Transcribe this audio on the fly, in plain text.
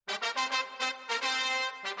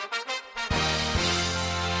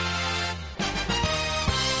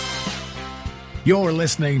You're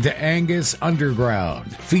listening to Angus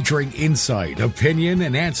Underground, featuring insight, opinion,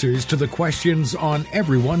 and answers to the questions on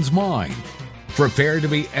everyone's mind. Prepare to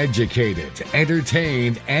be educated,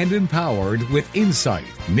 entertained, and empowered with insight,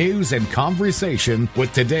 news, and conversation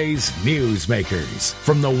with today's newsmakers.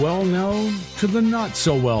 From the well-known to the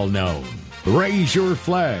not-so-well-known. Raise your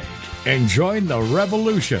flag and join the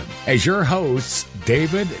revolution as your hosts,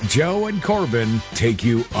 David, Joe, and Corbin, take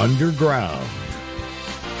you underground.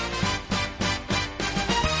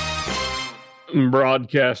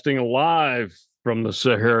 Broadcasting live from the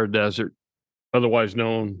Sahara Desert, otherwise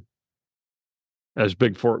known as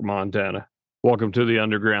Big Fork, Montana. Welcome to the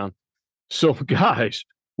Underground. So, guys,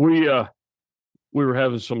 we were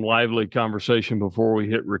having some lively conversation before we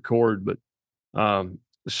hit record, but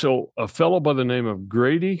so a fellow by the name of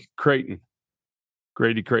Grady Creighton.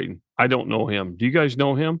 I don't know him. Do you guys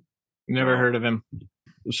know him? Never heard of him.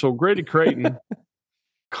 So Grady Creighton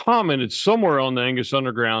commented somewhere on the Angus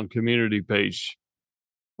Underground community page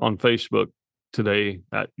on Facebook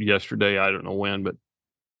yesterday, I don't know when, but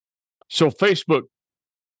so Facebook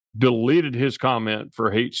deleted his comment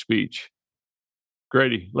for hate speech.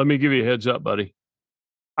 Grady, let me give you a heads up, buddy.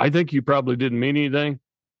 I think you probably didn't mean anything.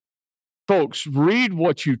 Folks, read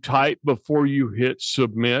what you type before you hit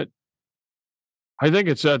submit. I think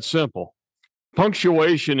it's that simple.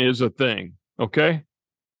 Punctuation is a thing, okay?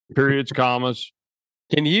 Periods, commas.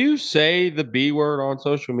 Can you say the B word on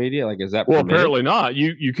social media? Like, is that Well, permitted? apparently not.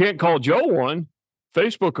 You can't call Joe one.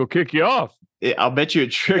 Facebook will kick you off. I'll bet you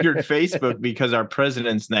it triggered Facebook because our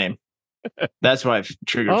president's name. That's why it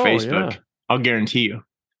triggered Facebook. Yeah. I'll guarantee you.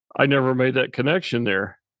 I never made that connection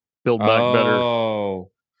there. Build back better.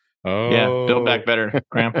 Oh, Yeah, Build Back Better,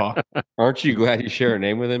 Grandpa. aren't you glad you share a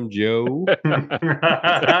name with him, Joe?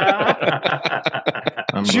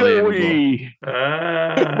 Joey.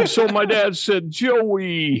 So my dad said,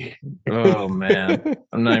 Joey. Oh man,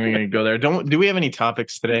 I'm not even going to go there. Do we have any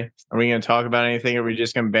topics today? Are we going to talk about anything? Or are we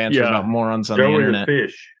just going to banter about morons on the internet?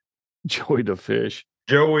 Joey the fish.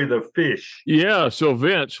 Joey the fish. Yeah. So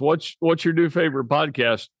Vince, what's your new favorite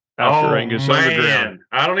podcast after Angus Underground?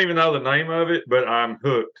 I don't even know the name of it, but I'm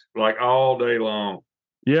hooked like all day long.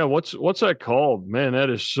 Yeah. What's that called? Man, that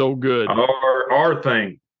is so good. Our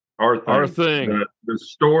thing. The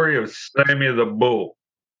story of Sammy the Bull.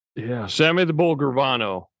 Yeah. Sammy the Bull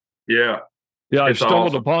Gravano. Yeah. Yeah. I It's stumbled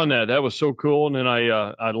awesome. upon that. That was so cool. And then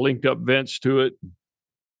I linked up Vince to it.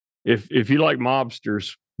 If you like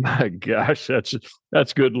mobsters, my gosh,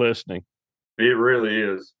 that's good listening. It really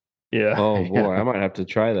is. Yeah. Oh boy, I might have to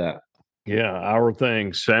try that. Yeah, our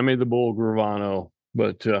thing, Sammy the Bull Gravano.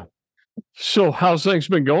 But so how's things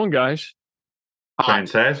been going, guys?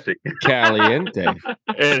 Fantastic. Caliente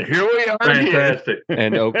And here we are again. Fantastic.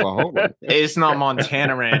 and Oklahoma. It's not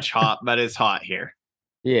Montana Ranch hot, but it's hot here.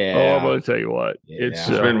 Yeah. Oh, I'm going to tell you what. Yeah. It's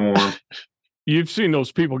It's been warm. you've seen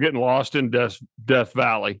those people getting lost in Death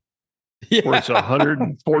Valley where it's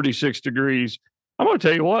 146 degrees. I'm going to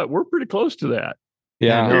tell you what, we're pretty close to that.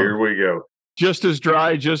 Yeah. Here we go. Just as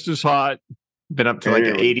dry, just as hot. Been up to like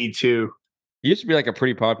an 82. It used to be like a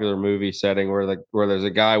pretty popular movie setting where there's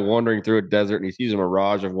a guy wandering through a desert and he sees a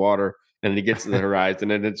mirage of water and he gets to the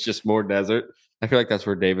horizon and it's just more desert. I feel like that's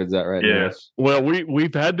where David's at right now. Yes. Well,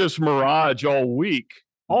 we've had this mirage all week.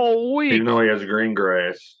 All week. Even though he has green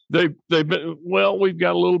grass. They've been, well, we've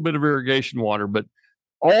got a little bit of irrigation water, but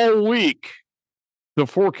all week the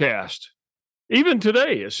forecast, even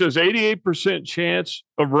today, it says 88% chance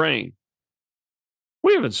of rain.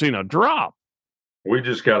 We haven't seen a drop. We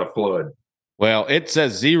just got a flood. Well, it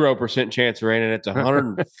says 0% chance of rain and it's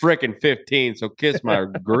 115. So kiss my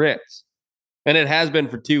grits. And it has been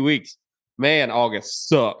for 2 weeks. Man, August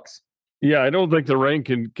sucks. Yeah, I don't think the rain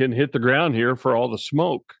can hit the ground here for all the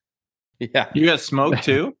smoke. Yeah. You got smoke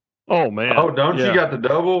too? Oh man. Oh, don't Yeah. you got the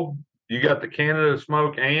double? You got the Canada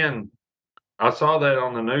smoke, and I saw that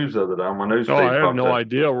on the news the other day on my news feed. Oh, I have popped no up.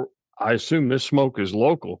 idea. I assume this smoke is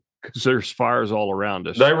local because there's fires all around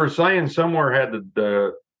us. They were saying somewhere had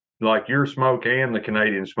the like your smoke and the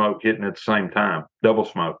Canadian smoke hitting at the same time, double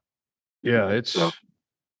smoke. Yeah, it's So,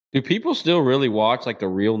 Do people still really watch like the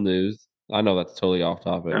real news? I know that's totally off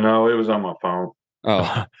topic. no, it was on my phone.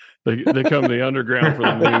 Oh, they come to the underground for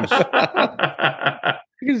the news.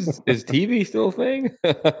 is TV still a thing?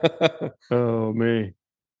 Oh me.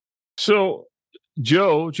 So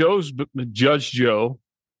Judge Joe,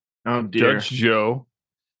 Oh dear. Judge Joe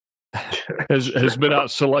has been out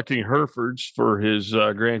selecting Herefords for his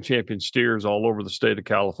Grand Champion steers all over the state of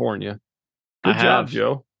California. Good I job, have.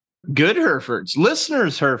 Joe. Good Herefords,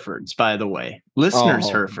 listeners Herefords, by the way,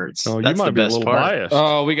 Herefords. Oh, That's you might the be a best little part. biased.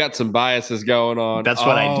 Oh, we got some biases going on. That's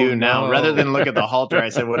what I do now. no. Rather than look at the halter, I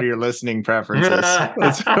said, "What are your listening preferences?"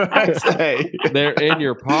 That's what I say. They're in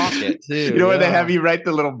your pocket too. You know where they have you write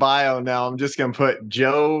the little bio now? I'm just gonna put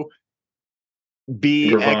Joe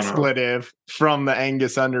B Gravano. expletive from the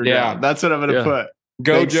Angus Underground. Yeah. That's what I'm gonna put.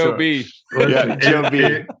 Go Thanks, Joe sir. B. Yeah, Joe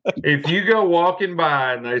B. If you go walking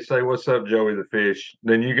by and they say, "What's up, Joey the Fish?"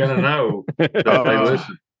 then you're gonna know that they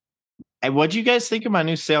listen. And what'd you guys think of my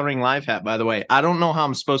new Sail Ring Live hat, by the way? I don't know how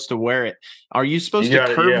I'm supposed to wear it. Are you supposed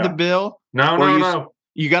to curve the bill? No, Or no.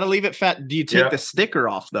 You got to leave it fat. Do you take the sticker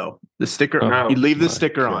off, though? The sticker, No. you leave the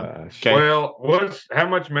sticker on. Okay. Well, how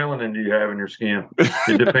much melanin do you have in your skin?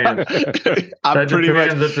 It depends. I'm That pretty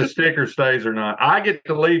depends much. if the sticker stays or not. I get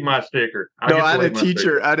to leave my sticker. No, I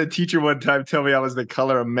had a teacher one time tell me I was the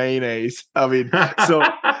color of mayonnaise. I mean, so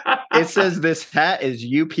it says this hat is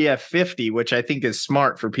UPF 50, which I think is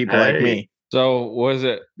smart for people like me. So was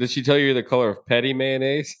it? Did she tell you the color of petty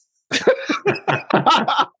mayonnaise?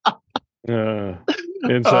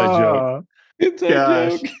 Inside joke.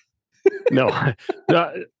 Inside joke. No,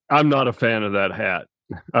 I'm not a fan of that hat.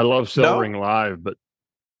 I love Sail Ring Live, but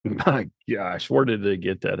my gosh, where did they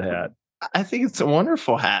get that hat? I think it's a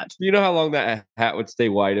wonderful hat. You know how long that hat would stay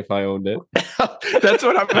white if I owned it? That's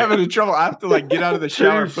what I'm having in trouble. I have to get out of the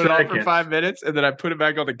shower, put it on for 5 minutes, and then I put it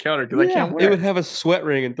back on the counter because I can't wear it. It would have a sweat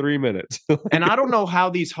ring in 3 minutes. And I don't know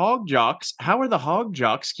how these hog jocks, how are the hog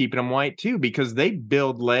jocks keeping them white too? Because they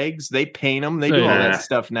build legs, they paint them, they do all that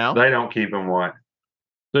stuff now. They don't keep them white.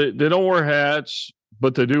 They don't wear hats,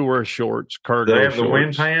 but they do wear shorts, cargo They have shorts. the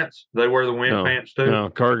wind pants. They wear the wind pants too.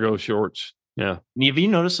 No, cargo shorts. Yeah. Have you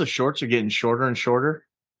noticed the shorts are getting shorter and shorter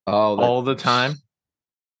all the time?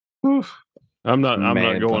 Oof. I'm not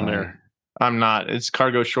going there. I'm not. It's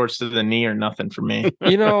cargo shorts to the knee or nothing for me.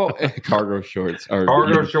 Cargo shorts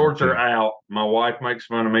are out. My wife makes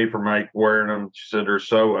fun of me for wearing them. She said they're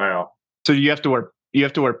so out. So you have to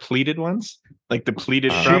wear pleated ones, like the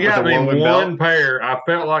pleated. She got me one pair. I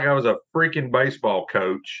felt like I was a freaking baseball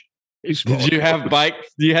coach. Did you have bike?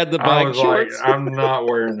 You had the bike shorts? I'm not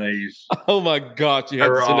wearing these. Oh my gosh! You had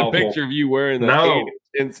to send a picture of you wearing the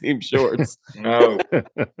inseam shorts. No.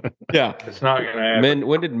 Yeah, it's not gonna happen.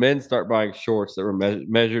 When did men start buying shorts that were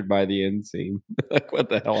measured by the inseam? Like, what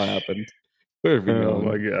the hell happened? Oh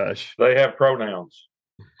my gosh! They have pronouns.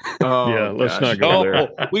 Oh yeah, let's not go there.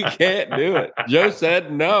 We can't do it. Joe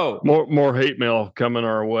said no. More hate mail coming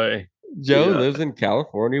our way. Joe lives in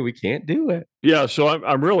California. We can't do it. Yeah, so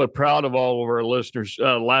I'm really proud of all of our listeners.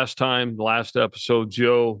 Last episode,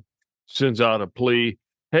 Joe sends out a plea.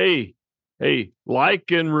 Hey,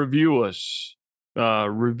 like and review us.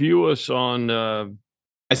 Review us on.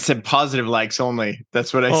 I said positive likes only.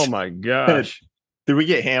 That's what I said. Oh my gosh! Did we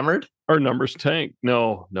get hammered? Our numbers tanked.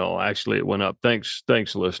 No, actually it went up. Thanks,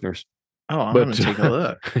 listeners. Oh, I'm gonna take a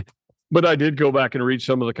look. But I did go back and read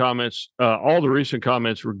some of the comments. All the recent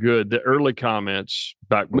comments were good. The early comments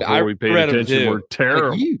back before we paid attention were terrible.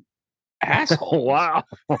 Like, you asshole! Wow.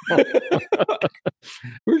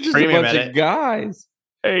 We're just a bunch of guys.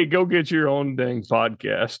 Hey, go get your own dang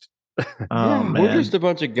podcast. Oh man, we're just a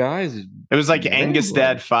bunch of guys. It was like Angus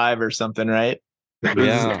Dad 5 or something, right?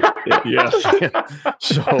 Yeah. Yeah.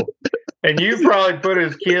 So. And you probably put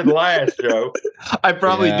his kid last, Joe. I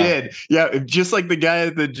probably did. Yeah, just like the guy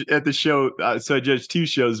at the show. So I judged 2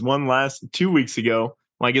 shows. One 2 weeks ago.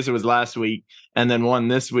 Well, I guess it was last week, and then one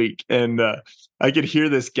this week. And I could hear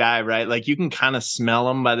this guy, right? Like you can kind of smell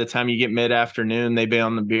them by the time you get mid-afternoon. They've been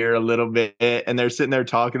on the beer a little bit, and they're sitting there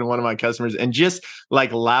talking to one of my customers, and just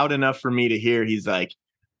like loud enough for me to hear. He's like,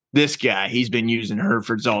 "This guy, he's been using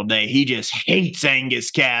Herefords all day. He just hates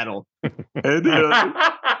Angus cattle." And,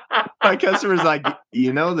 my customer's like,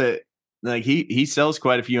 you know that, like he sells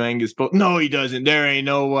quite a few Angus bulls. No, he doesn't. There ain't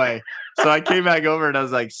no way. So I came back over and I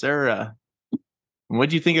was like, "Sir,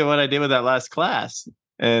 what'd you think of what I did with that last class?"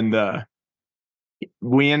 And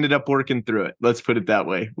we ended up working through it. Let's put it that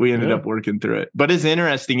way. We ended up working through it. But it's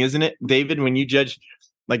interesting, isn't it, David? When you judge,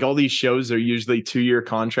 like all these shows are usually 2-year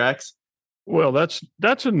contracts. Well,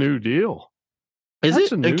 that's a new deal. Is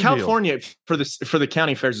it? In California, for the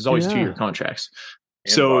county fairs, is always 2-year contracts.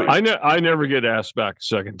 So I never get asked back a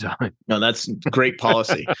second time. No, that's great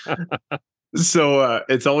policy. So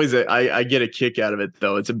it's always I get a kick out of it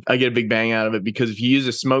though. I get a big bang out of it because if you use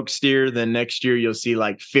a smoke steer, then next year you'll see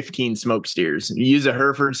like 15 smoke steers. You use a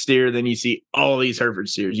Hereford steer, then you see all these Hereford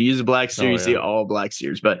steers. You use a black steer, you see all black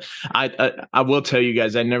steers. But I will tell you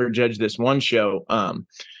guys, I never judged this one show.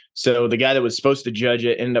 So the guy that was supposed to judge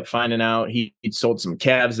it ended up finding out he'd sold some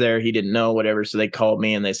calves there. He didn't know, whatever. So they called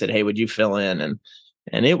me and they said, "Hey, would you fill in?" And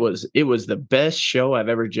And it was the best show I've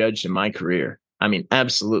ever judged in my career. I mean,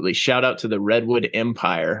 absolutely. Shout out to the Redwood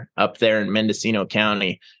Empire up there in Mendocino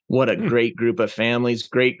County. What a great group of families,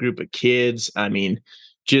 great group of kids. I mean,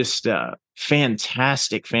 just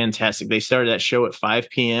fantastic. They started that show at 5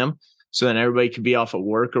 p.m. so then everybody could be off at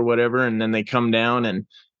work or whatever. And then they come down, and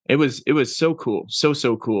it was so cool.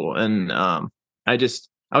 So cool. And I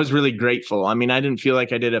was really grateful. I mean, I didn't feel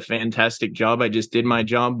like I did a fantastic job. I just did my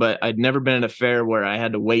job, but I'd never been at a fair where I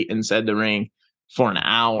had to wait inside the ring for an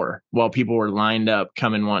hour while people were lined up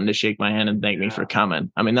coming wanting to shake my hand and thank me for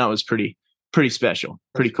coming. I mean, that was pretty special.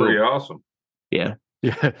 Pretty cool. Pretty awesome. Yeah.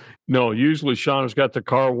 Yeah. No, usually Shauna's got the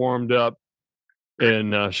car warmed up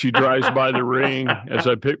and she drives by the ring. As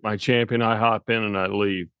I pick my champion, I hop in and I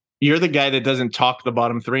leave. You're the guy that doesn't talk the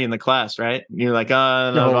bottom three in the class, right? You're like,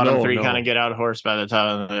 bottom three kind of get out of horse by the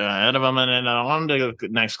time ahead of them, and then on to the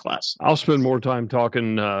next class. I'll spend more time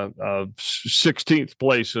talking 16th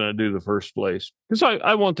place than I do the first place because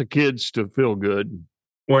I want the kids to feel good.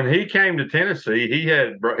 When he came to Tennessee,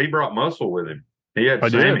 he brought muscle with him. He had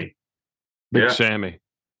Sammy. Big Sammy.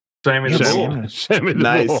 Sammy the Bull. Sammy the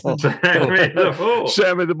Nice. Bull. Sammy the Bull.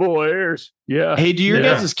 Sammy the Bull Ayers. Yeah. Hey, do your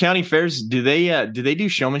guys' county fairs, do they do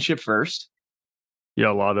showmanship first?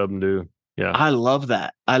 Yeah, a lot of them do. Yeah. I love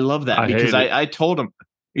that. Because I told them,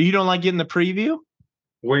 you don't like getting the preview?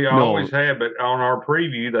 We always have, but on our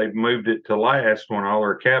preview, they've moved it to last when all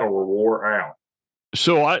our cattle were wore out.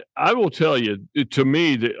 So I will tell you, to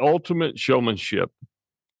me, the ultimate showmanship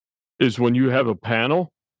is when you have a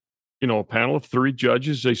panel, a panel of 3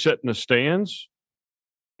 judges, they sit in the stands.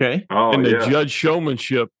 Okay. Oh, and they judge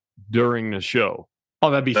showmanship during the show. Oh,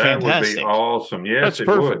 that'd be fantastic. That would be awesome. Yes, that's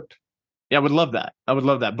perfect. Would. Yeah, I would love that.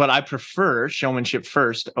 But I prefer showmanship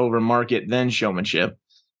first over market, then showmanship.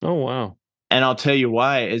 Oh, wow. And I'll tell you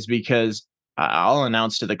why is because I'll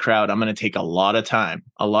announce to the crowd, I'm going to take a lot of time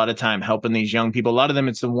helping these young people. A lot of them,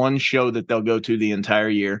 it's the one show that they'll go to the entire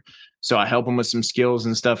year. So I help them with some skills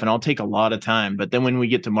and stuff, and I'll take a lot of time. But then when we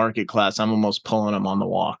get to market class, I'm almost pulling them on the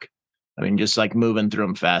walk. I mean, just like moving through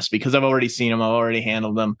them fast because I've already seen them. I've already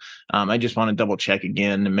handled them. I just want to double check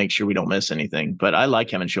again and make sure we don't miss anything. But I like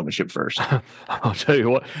having showmanship first. I'll tell you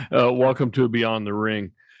what, welcome to Beyond the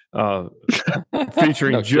Ring,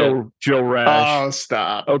 featuring Joe Rash. Oh,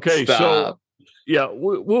 stop. Okay, stop. So yeah,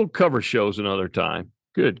 we'll cover shows another time.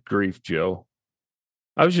 Good grief, Joe.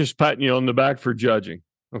 I was just patting you on the back for judging.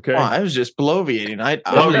 Okay. Oh, I was just bloviating.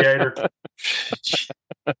 Bloviator.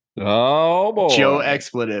 Oh boy. Joe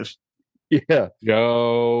expletive. Yeah.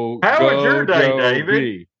 Go. How was your day, Joe David?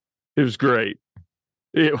 B. It was great.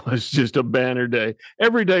 It was just a banner day.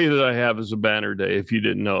 Every day that I have is a banner day, if you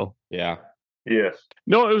didn't know. Yeah. Yes.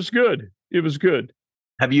 No, it was good. It was good.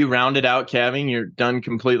 Have you rounded out calving? You're done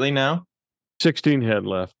completely now? 16 head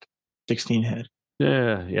left. 16 head.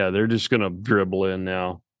 Yeah. They're just going to dribble in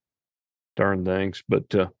now. Darn things.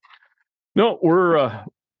 But no, we're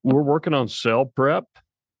working on cell prep.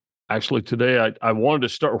 Actually, today I wanted to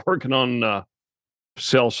start working on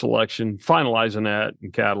cell selection, finalizing that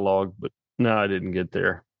and catalog, but no, I didn't get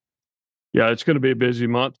there. Yeah, it's going to be a busy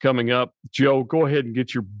month coming up. Joe, go ahead and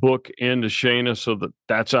get your book into Shayna so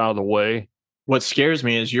that's out of the way. What scares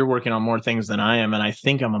me is you're working on more things than I am, and I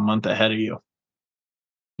think I'm a month ahead of you.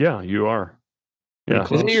 Yeah, you are. Yeah.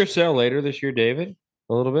 Isn't your sale later this year, David?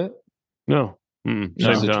 A little bit? No. Same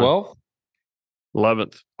Is it time. 12th?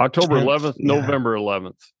 11th. October 11th, Yeah. November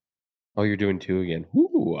 11th. Oh, you're doing 2 again.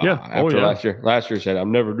 Ooh, Yeah. After last year said,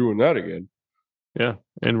 I'm never doing that again. Yeah.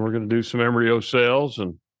 And we're going to do some embryo sales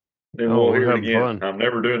and Then we'll hear it have again. fun. I'm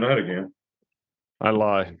never doing that again. I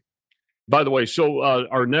lie. By the way, so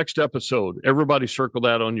our next episode, everybody circle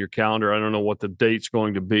that on your calendar. I don't know what the date's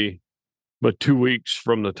going to be, but 2 weeks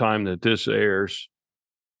from the time that this airs,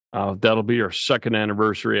 that'll be our second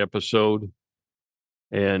anniversary episode.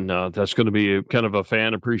 And that's going to be kind of a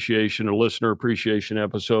fan appreciation, a listener appreciation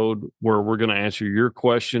episode where we're going to answer your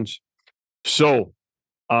questions. So,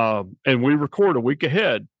 and we record a week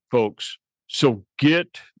ahead, folks. So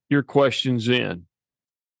get your questions in.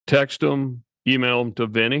 Text them, email them to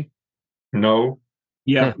Vinny. No.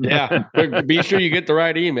 Yeah. Yeah. But be sure you get the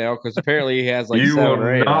right email because apparently he has like You 7 will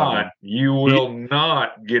or 8. not. You will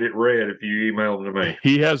not get it read if you email them to me.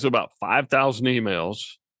 He has about 5,000 emails,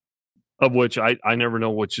 of which I never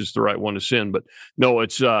know which is the right one to send. But no,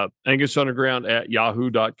 it's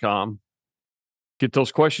angusunderground@yahoo.com. Get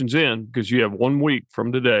those questions in because you have 1 week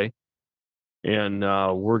from today. And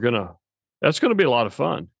that's going to be a lot of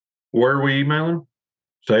fun. Where are we emailing?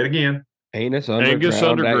 Say it again.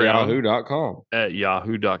 AngusUnderground@yahoo.com. At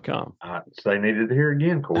yahoo.com. They needed to hear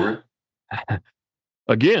again, Corey.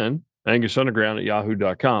 Again,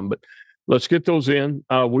 AngusUnderground@yahoo.com. But let's get those in.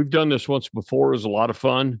 We've done this once before. It was a lot of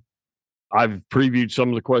fun. I've previewed some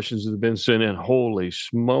of the questions that have been sent in. Holy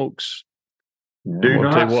smokes. Do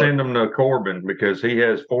not send them to Corbin because he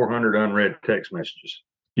has 400 unread text messages.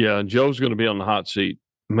 Yeah, and Joe's going to be on the hot seat.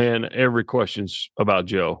 Man, every question's about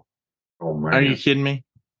Joe. Oh, man. Are you kidding me?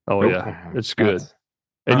 Oh, Nope. yeah. It's good.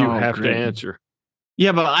 And you have to answer.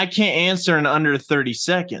 Yeah, but I can't answer in under 30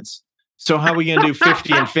 seconds. So how are we going to do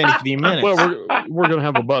 50 and 50 minutes? Well, we're going to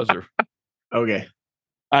have a buzzer. Okay.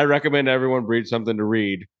 I recommend everyone breed something to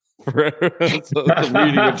read for the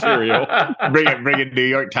reading material. Bring a New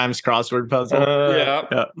York Times crossword puzzle.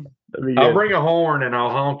 Yeah. I'll bring a horn and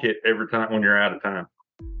I'll honk it every time when you're out of time.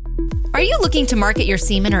 Are you looking to market your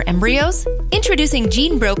semen or embryos? Introducing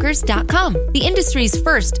GeneBrokers.com, the industry's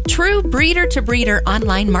first true breeder-to-breeder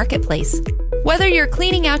online marketplace. Whether you're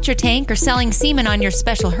cleaning out your tank or selling semen on your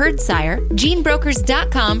special herd sire,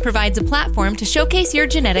 GeneBrokers.com provides a platform to showcase your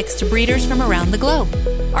genetics to breeders from around the globe.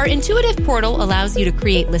 Our intuitive portal allows you to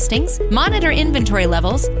create listings, monitor inventory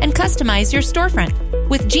levels, and customize your storefront.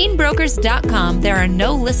 With GeneBrokers.com, there are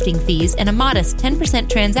no listing fees and a modest 10%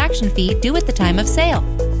 transaction fee due at the time of sale.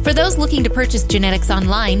 For those looking to purchase genetics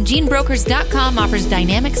online, GeneBrokers.com offers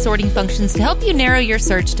dynamic sorting functions to help you narrow your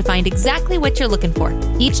search to find exactly what you're looking for.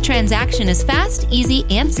 Each transaction is fast, easy,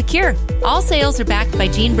 and secure. All sales are backed by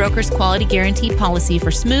GeneBrokers' quality guarantee policy for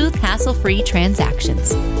smooth, hassle-free transactions.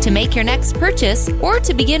 To make your next purchase or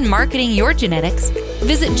to begin marketing your genetics,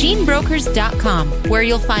 visit GeneBrokers.com, where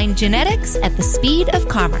you'll find genetics at the speed of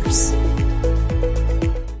commerce.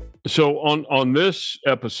 So on this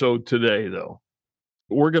episode today, though,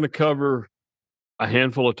 we're going to cover a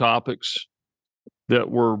handful of topics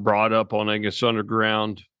that were brought up on Angus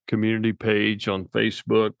Underground community page on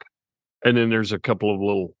Facebook. And then there's a couple of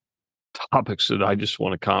little topics that I just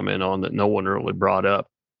want to comment on that no one really brought up.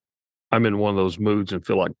 I'm in one of those moods and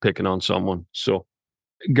feel like picking on someone. So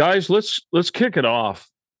guys, let's kick it off.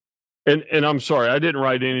 And I'm sorry, I didn't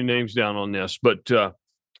write any names down on this, but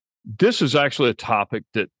this is actually a topic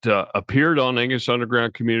that appeared on Angus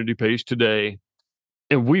Underground community page today.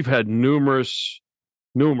 And we've had numerous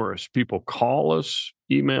people call us,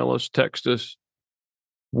 email us, text us,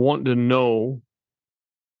 wanting to know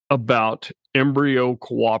about embryo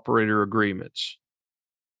cooperator agreements.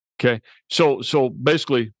 Okay. So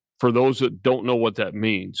basically, for those that don't know what that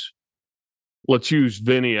means, let's use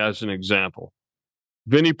Vinny as an example.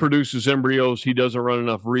 Vinny produces embryos. He doesn't run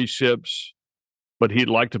enough recips, but he'd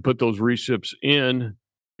like to put those recips in.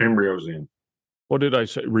 Embryos in. What did I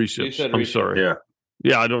say? Recips. I'm sorry. Yeah.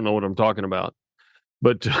 Yeah, I don't know what I'm talking about.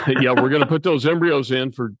 But yeah, we're going to put those embryos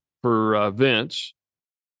in for Vince.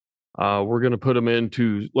 We're going to put them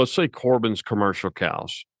into, let's say, Corbin's commercial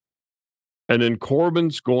cows. And then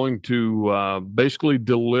Corbin's going to basically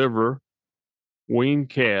deliver weaned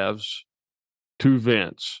calves to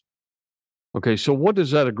Vince. Okay, so what does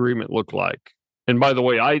that agreement look like? And by the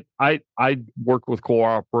way, I work with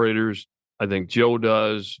cooperators. I think Joe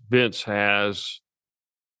does, Vince has,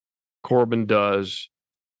 Corbin does.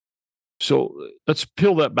 So let's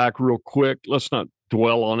peel that back real quick. Let's not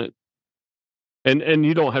dwell on it. And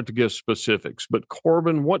you don't have to give specifics, but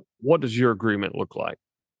Corbin, what does your agreement look like?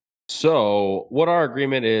 So what our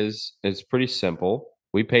agreement is pretty simple.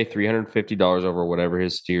 We pay $350 over whatever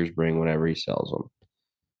his steers bring whenever he sells them.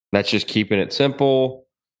 That's just keeping it simple.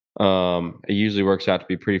 It usually works out to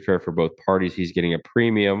be pretty fair for both parties. He's getting a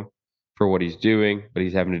premium for what he's doing, but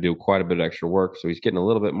he's having to do quite a bit of extra work. So he's getting a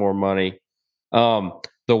little bit more money.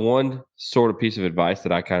 The one sort of piece of advice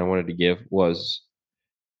that I kind of wanted to give was,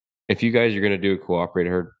 if you guys are going to do a cooperated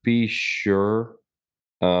herd, be sure,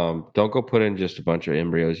 don't go put in just a bunch of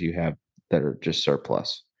embryos you have that are just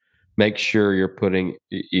surplus. Make sure you're putting,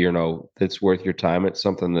 that's worth your time. It's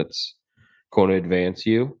something that's going to advance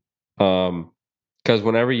you. Because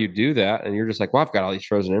whenever you do that and you're just like, well, I've got all these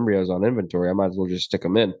frozen embryos on inventory, I might as well just stick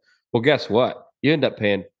them in. Well, guess what? You end up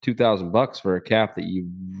paying $2,000 for a calf that you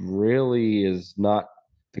really is not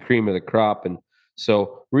the cream of the crop. And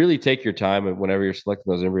so really take your time and whenever you're selecting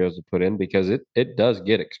those embryos to put in, because it does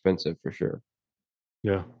get expensive for sure.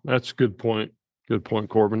 Yeah, that's a good point. Good point,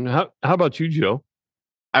 Corbin. How about you, Joe?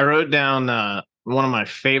 I wrote down one of my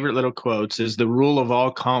favorite little quotes is the rule of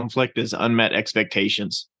all conflict is unmet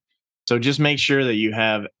expectations. So just make sure that you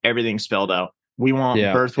have everything spelled out. We want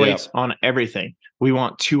birth weights on everything. We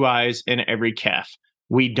want 2 eyes in every calf.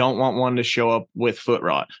 We don't want one to show up with foot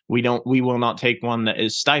rot. We will not take one that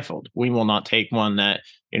is stifled. We will not take one that,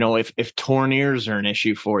 if torn ears are an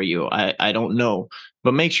issue for you, I don't know,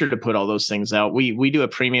 but make sure to put all those things out. We do a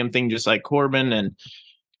premium thing just like Corbin, and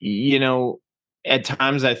At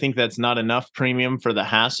times, I think that's not enough premium for the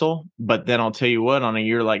hassle. But then I'll tell you what, on a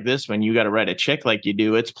year like this, when you got to write a check like you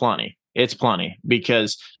do, it's plenty. It's plenty.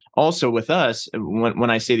 Because also with us, when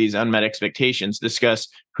I say these unmet expectations, discuss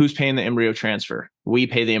who's paying the embryo transfer. We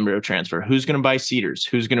pay the embryo transfer. Who's going to buy CEDARs?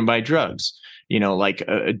 Who's going to buy drugs?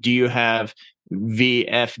 Do you have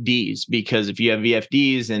VFDs? Because if you have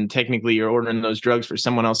VFDs and technically you're ordering those drugs for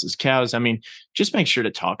someone else's cows, I mean, just make sure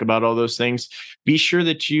to talk about all those things. Be sure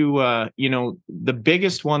that the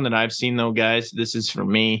biggest one that I've seen though, guys, this is for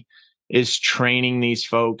me, is training these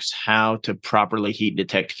folks how to properly heat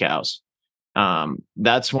detect cows.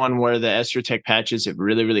 That's one where the EstroTech patches have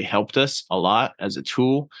really, really helped us a lot as a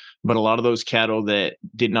tool. But a lot of those cattle that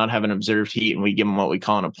did not have an observed heat, and we give them what we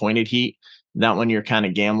call an appointed heat, that one you're kind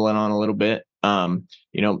of gambling on a little bit.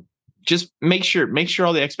 Just make sure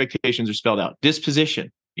all the expectations are spelled out.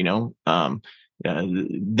 Disposition, then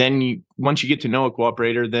once you get to know a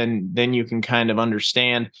cooperator, then you can kind of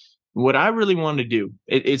understand what I really want to do.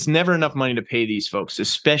 It's never enough money to pay these folks,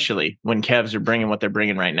 especially when calves are bringing what they're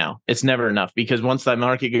bringing right now. It's never enough, because once that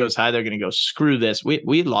market goes high, they're going to go, screw this.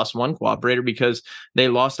 We lost one cooperator because they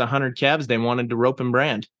lost 100 calves they wanted to rope and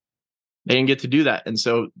brand. They didn't get to do that. And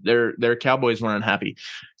so their cowboys weren't unhappy.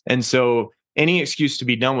 And so any excuse to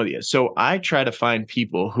be done with you. So I try to find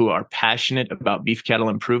people who are passionate about beef cattle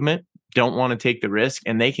improvement, don't want to take the risk,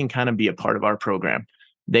 and they can kind of be a part of our program.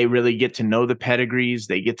 They really get to know the pedigrees.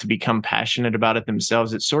 They get to become passionate about it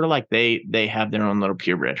themselves. It's sort of like they have their own little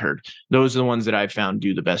purebred herd. Those are the ones that I've found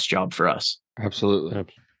do the best job for us. Absolutely.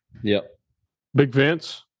 Yep. Big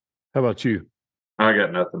Vince, how about you? I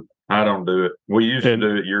got nothing. I don't do it. We used to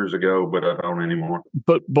do it years ago, but I don't anymore.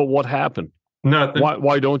 But what happened? Nothing.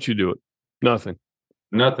 Why don't you do it? Nothing.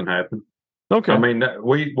 Nothing happened. Okay. I mean,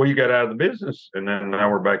 we got out of the business, and then now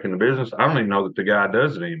we're back in the business. I don't even know that the guy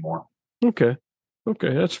does it anymore. Okay,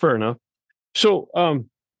 that's fair enough. So,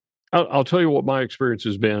 I'll tell you what my experience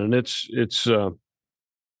has been, and it's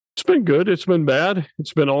been good. It's been bad.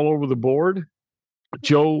 It's been all over the board.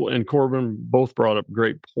 Joe and Corbin both brought up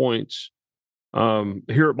great points.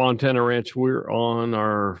 Here at Montana Ranch, we're on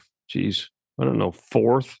our,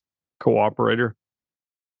 fourth cooperator.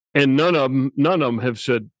 And none of them have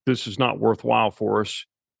said this is not worthwhile for us.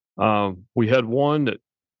 We had one that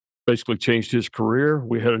basically changed his career.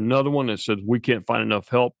 We had another one that said we can't find enough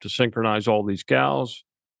help to synchronize all these cows.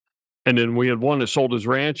 And then we had one that sold his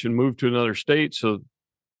ranch and moved to another state. So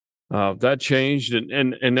that changed.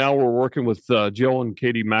 And now we're working with Jill and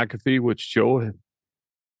Katie McAfee, which Joe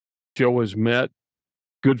has met.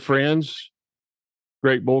 Good friends,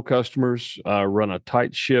 great bull customers, run a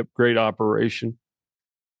tight ship, great operation.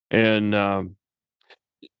 And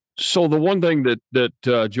so the one thing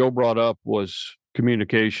that Joe brought up was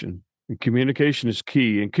communication. And communication is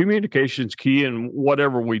key. And communication is key in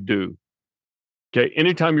whatever we do. Okay.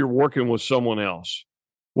 Anytime you're working with someone else,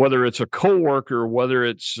 whether it's a coworker, whether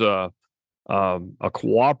it's an ET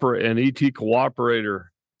cooperator,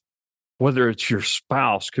 whether it's your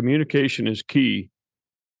spouse, communication is key.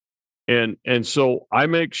 And so I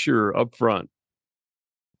make sure up front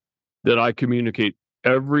that I communicate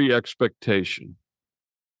every expectation.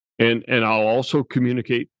 And I'll also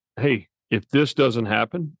communicate, hey, if this doesn't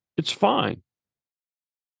happen, it's fine.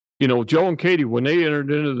 Joe and Katie, when they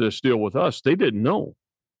entered into this deal with us, they didn't know.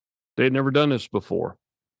 They had never done this before.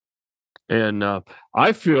 And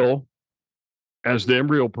I feel, as the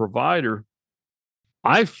embryo provider,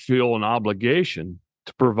 I feel an obligation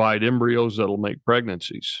to provide embryos that'll make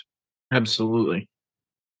pregnancies. Absolutely.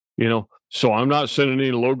 So I'm not sending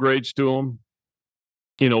any low grades to them.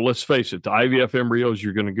 Let's face it, the IVF embryos,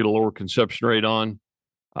 you're going to get a lower conception rate on.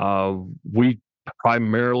 We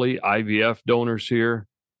primarily IVF donors here.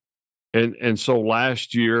 And so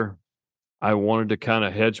last year, I wanted to kind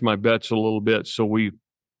of hedge my bets a little bit. So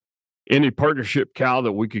any partnership cow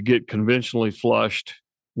that we could get conventionally flushed,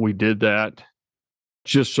 we did that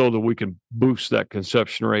just so that we can boost that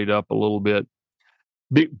conception rate up a little bit.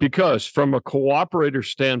 Because from a cooperator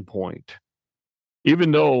standpoint,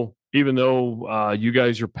 even though you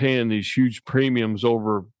guys are paying these huge premiums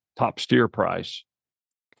over top steer price,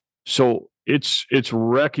 so it's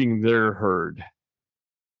wrecking their herd.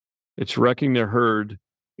 It's wrecking their herd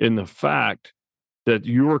in the fact that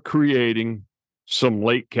you are creating some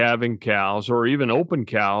late calving cows or even open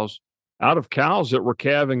cows out of cows that were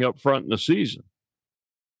calving up front in the season.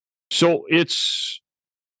 So it's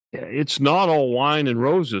not all wine and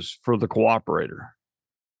roses for the cooperator.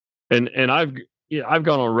 And I've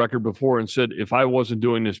gone on record before and said, if I wasn't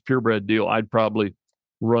doing this purebred deal, I'd probably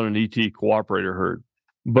run an ET cooperator herd.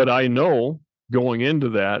 But I know going into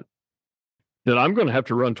that I'm going to have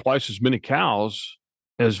to run twice as many cows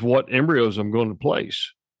as what embryos I'm going to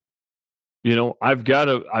place. I've got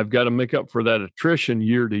to make up for that attrition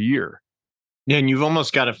year to year. Yeah, and you've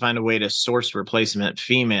almost got to find a way to source replacement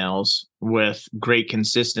females with great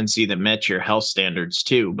consistency that met your health standards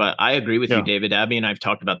too. But I agree with you, David. Abby and I've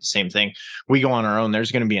talked about the same thing. We go on our own.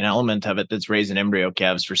 There's going to be an element of it that's raising embryo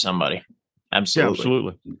calves for somebody. Absolutely. Yeah,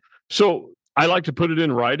 absolutely. So I like to put it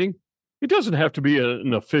in writing. It doesn't have to be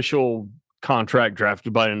an official contract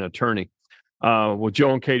drafted by an attorney. With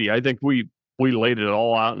Joe and Katie, I think we laid it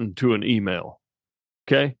all out into an email.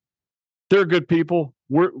 Okay. They're good people.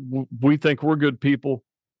 We think we're good people.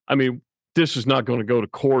 I mean, this is not going to go to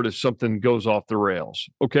court if something goes off the rails.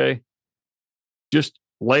 Okay. Just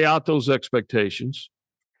lay out those expectations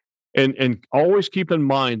and always keep in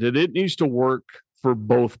mind that it needs to work for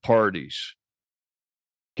both parties.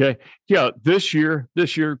 Okay. Yeah. This year,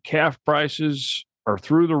 calf prices are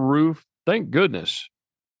through the roof. Thank goodness.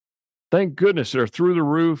 They're through the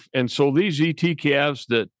roof. And so these ET calves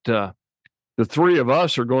that the three of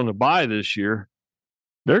us are going to buy this year,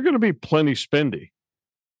 they're going to be plenty spendy.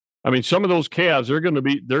 I mean, some of those calves, they're going to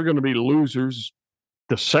be losers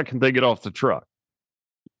the second they get off the truck.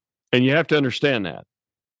 And you have to understand that.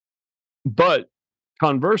 But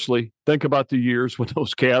conversely, think about the years when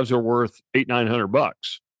those calves are worth $800-900.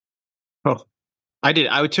 Oh,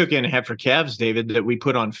 I took in heifer calves, David, that we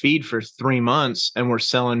put on feed for 3 months, and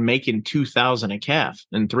we're making $2,000 a calf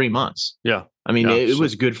in 3 months. Yeah. I mean, it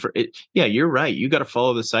was good for it. Yeah, you're right. You got to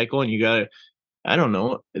follow the cycle, and you got to, I don't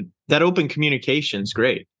know, that open communication is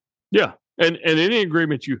great. Yeah. And any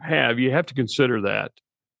agreement you have to consider that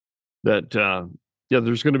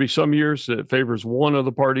there's going to be some years that favors one of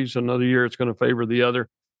the parties. Another year it's going to favor the other.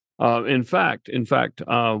 In fact,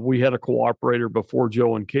 we had a cooperator before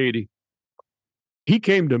Joe and Katie. He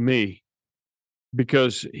came to me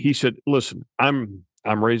because he said, listen, I'm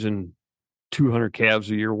raising 200 calves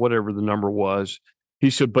a year, whatever the number was. He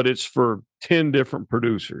said, but it's for 10 different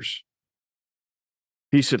producers.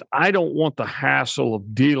 He said, I don't want the hassle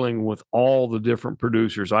of dealing with all the different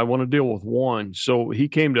producers. I want to deal with one. So he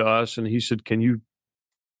came to us and he said, can you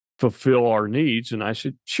fulfill our needs? And I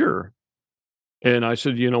said, sure. And I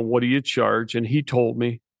said, what do you charge? And he told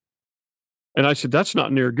me. And I said, that's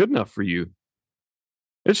not near good enough for you.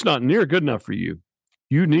 It's not near good enough for you.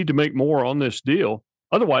 You need to make more on this deal.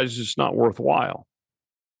 Otherwise, it's not worthwhile.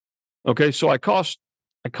 Okay, so I cost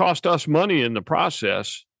us money in the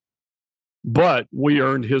process, but we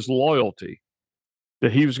earned his loyalty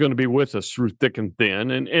that he was going to be with us through thick and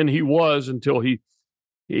thin. And he was until he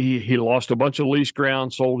lost a bunch of lease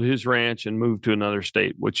ground, sold his ranch, and moved to another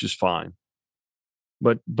state, which is fine.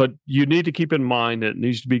 But you need to keep in mind that it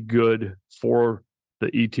needs to be good for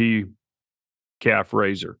the ET calf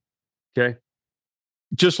raiser. Okay.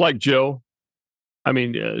 Just like Joe, I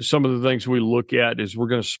mean, some of the things we look at is we're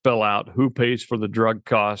going to spell out who pays for the drug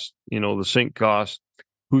cost, the sink cost,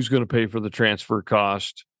 who's going to pay for the transfer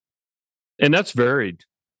cost. And that's varied.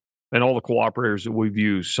 And all the cooperators that we've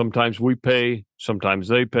used, sometimes we pay, sometimes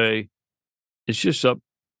they pay. It's just up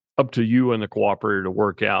to you and the cooperator to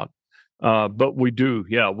work out. But we do,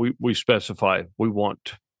 we specify we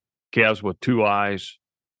want calves with 2 eyes.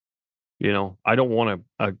 I don't want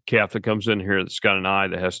a calf that comes in here that's got an eye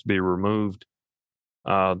that has to be removed.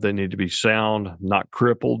 They need to be sound, not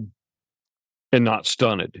crippled, and not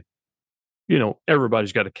stunted.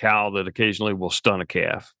 Everybody's got a cow that occasionally will stun a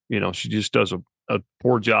calf. She just does a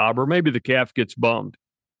poor job, or maybe the calf gets bummed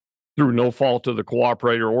through no fault of the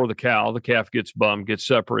cooperator or the cow. The calf gets bummed, gets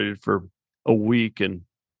separated for a week, and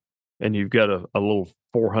you've got a little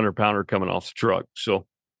 400-pounder coming off the truck. So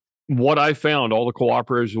what I found, all the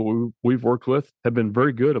cooperators we've worked with have been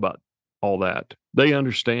very good about all that. They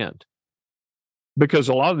understand. Because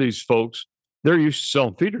a lot of these folks, they're used to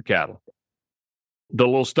selling feeder cattle. The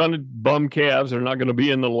little stunted bum calves are not going to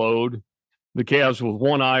be in the load. The calves with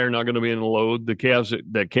one eye are not going to be in the load. The calves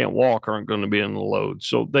that can't walk aren't going to be in the load.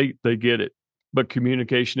 So they get it. But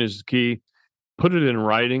communication is the key. Put it in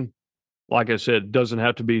writing. Like I said, it doesn't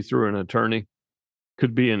have to be through an attorney.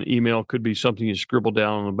 Could be an email, could be something you scribble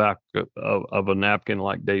down on the back of a napkin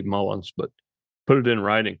like Dave Mullins, but put it in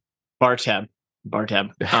writing. Bar tab. I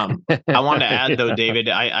want to add though, David,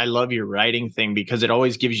 I love your writing thing because it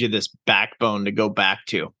always gives you this backbone to go back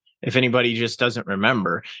to if anybody just doesn't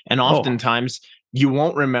remember. And oftentimes you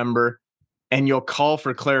won't remember and you'll call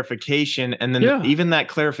for clarification. And then even that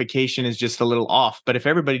clarification is just a little off. But if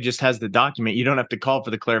everybody just has the document, you don't have to call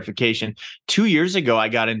for the clarification. 2 years ago, I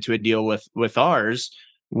got into a deal with ours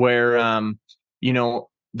where,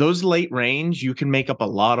 those late range, you can make up a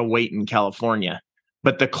lot of weight in California.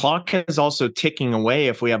 But the clock is also ticking away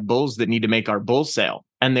if we have bulls that need to make our bull sale.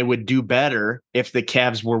 and they would do better if the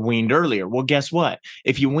calves were weaned earlier. Well, guess what?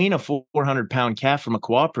 If you wean a 400-pound calf from a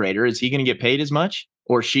cooperator, is he going to get paid as much,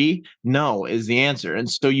 or she? No, is the answer. And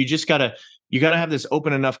so you just gotta have this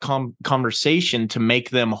open enough conversation to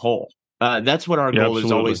make them whole. That's what our goal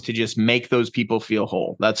is, always to just make those people feel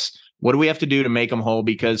whole. That's what do we have to do to make them whole?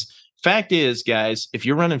 Because fact is, guys, if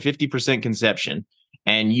you're running 50% conception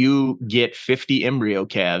and you get 50 embryo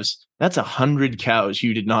calves, that's 100 cows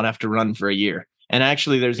you did not have to run for a year. And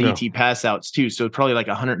actually, there's ET pass outs too. So probably like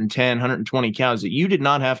 110, 120 cows that you did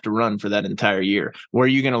not have to run for that entire year. Where are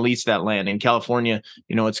you going to lease that land? In California,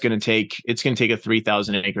 it's going to take a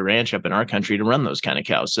 3,000 acre ranch up in our country to run those kind of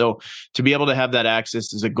cows. So to be able to have that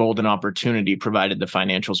access is a golden opportunity, provided the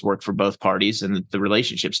financials work for both parties and the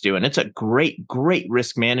relationships do. And it's a great, great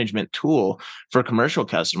risk management tool for commercial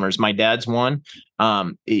customers. My dad's one.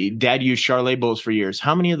 Dad used Charolais bulls for years.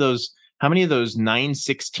 How many of those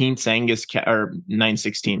 9/16 Angus or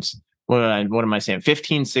 9/16? What am I saying?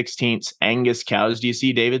 15/16 Angus cows do you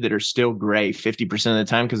see, David, that are still gray 50% of the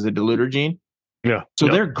time because of the diluter gene? Yeah. So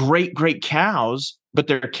they're great, great cows, but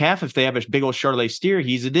their calf, if they have a big old Charolais steer,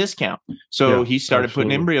 he's a discount. So he started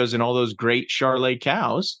putting embryos in all those great Charolais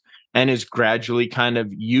cows and has gradually kind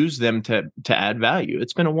of used them to add value.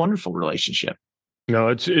 It's been a wonderful relationship.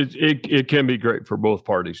 No, it can be great for both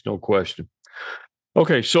parties, no question.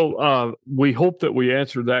 Okay, so we hope that we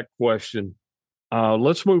answered that question.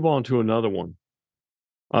 Let's move on to another one.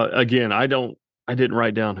 Again, I didn't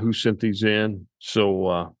write down who sent these in,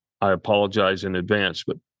 so I apologize in advance.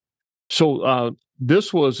 But so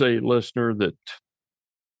this was a listener that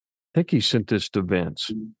I think he sent this to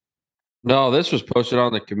Vince. No, this was posted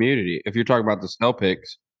on the community. If you're talking about the sell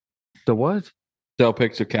pics, the what? Sell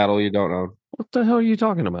pics of cattle you don't own. What the hell are you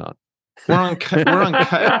talking about? We're on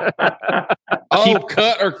cut. Oh,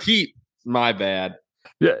 cut or keep. My bad.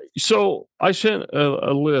 Yeah. So I sent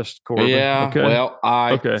a list, Corbin. Yeah. Okay? Well,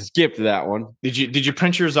 I skipped that one. Did you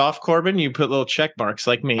print yours off, Corbin? You put little check marks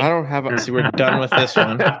like me. I don't have a. See, we're done with this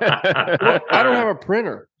one. I don't have a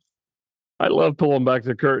printer. I love pulling back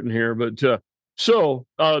the curtain here, but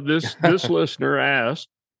this listener asked,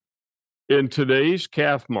 in today's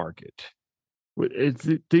calf market,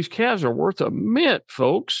 these calves are worth a mint,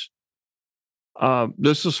 folks.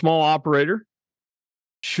 This is a small operator.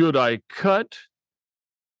 Should I cut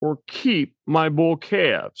or keep my bull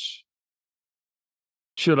calves?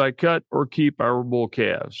 Should I cut or keep our bull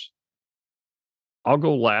calves? I'll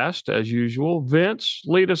go last, as usual. Vince,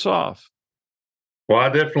 lead us off. Well, I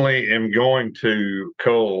definitely am going to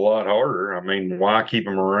cull a lot harder. I mean, why keep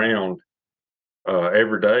them around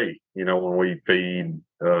every day? When we feed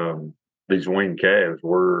these weaned calves,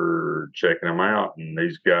 we're checking them out, and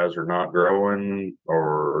these guys are not growing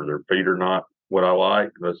or their feet are not what I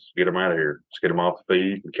like. Let's get them out of here. Let's get them off the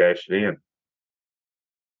feed and cash it in.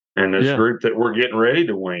 And this group that we're getting ready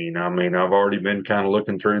to wean, I mean, I've already been kind of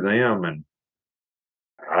looking through them, and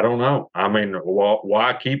I don't know. I mean,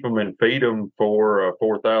 why keep them and feed them for a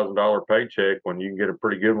 $4,000 paycheck when you can get a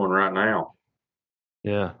pretty good one right now?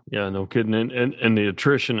 Yeah, no kidding. And the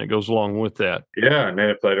attrition that goes along with that. Yeah, and then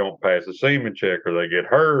if they don't pass a semen check or they get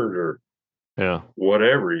hurt or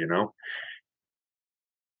whatever,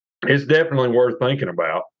 it's definitely worth thinking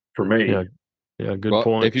about for me. Yeah, good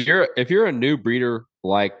point. If you're a new breeder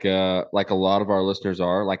like a lot of our listeners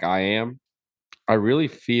are, like I am, I really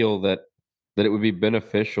feel that it would be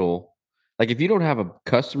beneficial. Like if you don't have a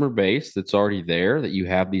customer base that's already there, that you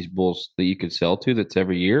have these bulls that you could sell to that's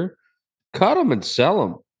every year, cut them and sell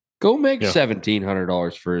them. Go make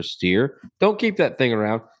 $1,700 for a steer. Don't keep that thing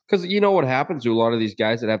around, because you know what happens to a lot of these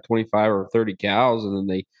guys that have 25 or 30 cows and then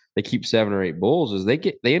they keep 7 or 8 bulls is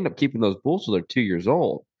they end up keeping those bulls till they're 2 years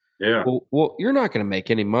old. Yeah. Well, you're not going to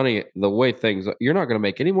make any money the way things. You're not going to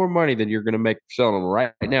make any more money than you're going to make selling them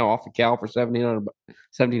right now off a cow for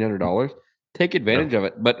 $1,700. Take advantage of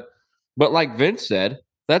it. But like Vince said,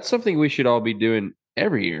 that's something we should all be doing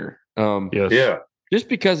every year. Yes. Yeah. Just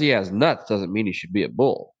because he has nuts doesn't mean he should be a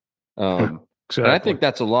bull. Exactly. And I think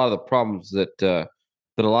that's a lot of the problems that a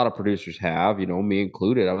lot of producers have, me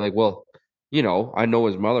included. I'm like, well, I know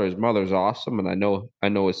his mother. His mother's awesome, and I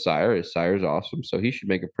know his sire. His sire's awesome, so he should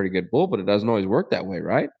make a pretty good bull. But it doesn't always work that way,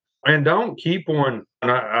 right? And don't keep one.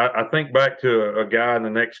 And I think back to a guy in the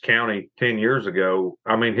next county 10 years ago.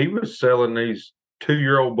 I mean, he was selling these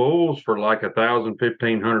 2-year-old bulls for like $1,000,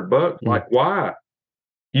 $1,500. Like, why?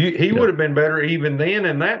 He would have been better even then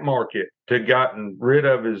in that market to gotten rid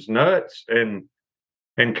of his nuts and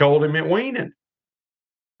culled him at weaning.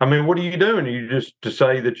 I mean, what are you doing? Are you just to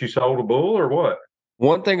say that you sold a bull or what?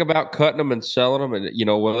 One thing about cutting them and selling them,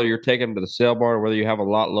 and whether you're taking them to the sale barn or whether you have a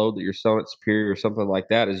lot load that you're selling at Superior or something like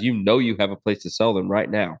that, is you have a place to sell them right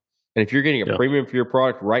now. And if you're getting a premium for your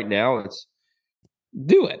product right now,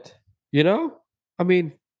 do it. I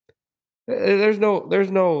mean, there's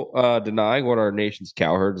no denying what our nation's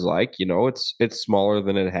cow herd is like. It's smaller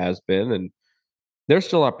than it has been, and there's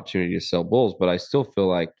still opportunity to sell bulls. But I still feel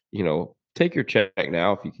like take your check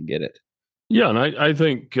now if you can get it. Yeah, and I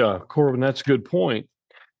think Corbin, that's a good point.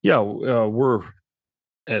 Yeah, we're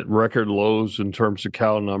at record lows in terms of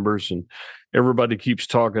cow numbers, and everybody keeps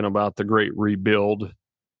talking about the great rebuild.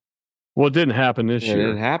 Well, it didn't happen this year. It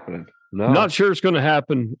didn't happen. No. I'm not sure it's going to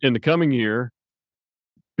happen in the coming year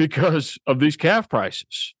because of these calf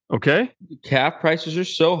prices. Okay, calf prices are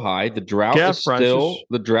so high. The drought is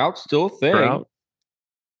the drought's still a thing. Drought,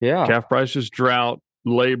 yeah, calf prices, drought,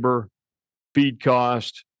 labor, feed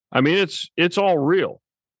cost. I mean, it's all real.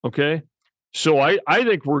 Okay, so I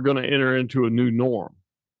think we're going to enter into a new norm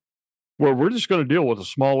where we're just going to deal with a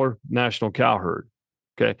smaller national cow herd.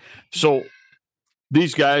 Okay, so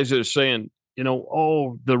these guys that are saying,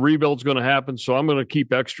 the rebuild's going to happen, so I'm going to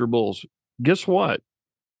keep extra bulls. Guess what?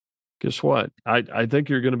 I think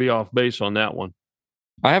you're going to be off base on that one.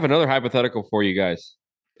 I have another hypothetical for you guys.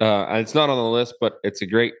 It's not on the list, but it's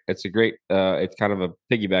kind of a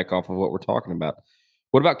piggyback off of what we're talking about.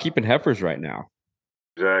 What about keeping heifers right now?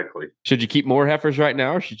 Exactly. Should you keep more heifers right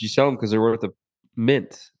now, or should you sell them because they're worth a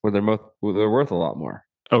mint, where they're worth a lot more?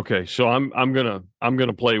 Okay, so I'm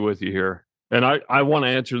gonna play with you here, and I want to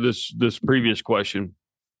answer this previous question,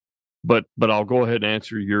 but I'll go ahead and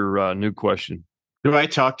answer your new question. Do I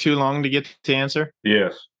talk too long to get to answer?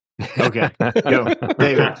 Yes. Okay, go,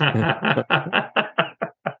 David.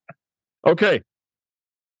 Okay.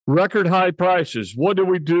 Record high prices. What do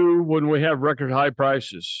we do when we have record high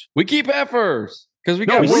prices? We keep heifers because we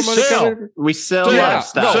got more money coming. We sell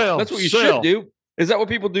livestock. No, that's what you should do. Is that what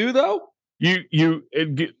people do though?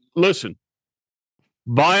 Listen.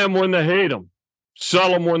 Buy them when they hate them. Sell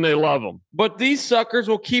them when they love them. But these suckers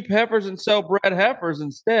will keep heifers and sell bred heifers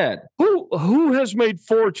instead. Who has made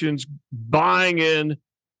fortunes buying in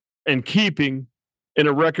and keeping in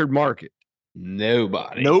a record market?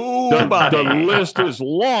 Nobody. The list is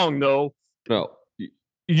long, though. No.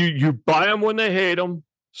 You buy them when they hate them,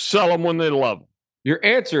 sell them when they love them. Your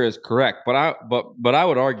answer is correct, but I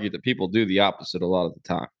would argue that people do the opposite a lot of the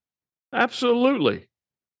time. Absolutely.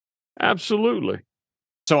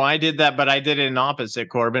 So I did that, but I did it in opposite,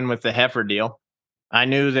 Corbin, with the heifer deal. I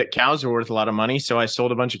knew that cows were worth a lot of money, so I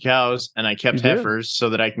sold a bunch of cows and I kept heifers so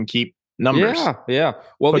that I can keep numbers. Yeah.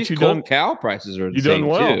 Well, these cold cow prices are insane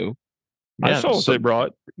too. I saw what they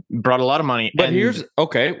brought a lot of money. But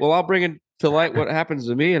well, I'll bring it to light what happens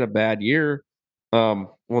to me in a bad year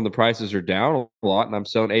when the prices are down a lot and I'm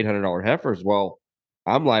selling $800 heifers. Well,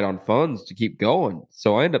 I'm light on funds to keep going,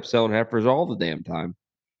 so I end up selling heifers all the damn time.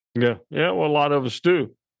 Yeah. Well, a lot of us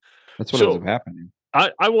do. That's what ends up happening.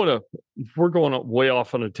 I want to. We're going way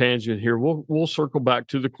off on a tangent here. We'll circle back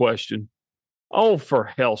to the question. Oh, for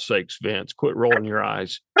hell's sakes, Vince, quit rolling your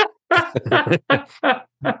eyes.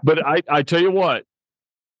 But I tell you what,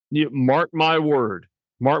 mark my word.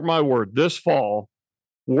 This fall,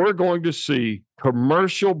 we're going to see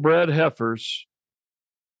commercial bred heifers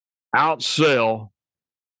outsell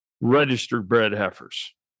registered bred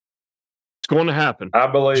heifers. It's going to happen. I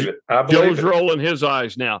believe it. Joe's rolling his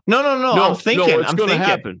eyes now. No. I'm thinking. It's going to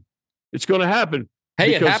happen. It's going to happen.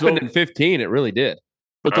 Hey, it happened in 2015. It really did.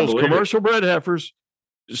 But those commercial bred heifers,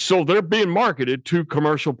 so they're being marketed to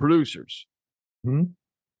commercial producers. Mm-hmm.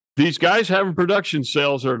 These guys having production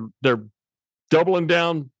sales they're doubling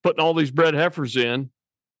down, putting all these bred heifers in,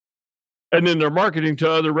 and then they're marketing to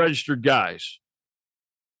other registered guys.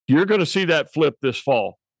 You're going to see that flip this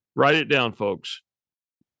fall. Write it down, folks.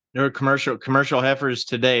 There were commercial heifers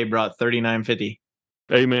today brought $39.50.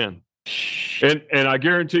 Amen. And I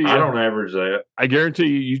guarantee you, I don't average that. I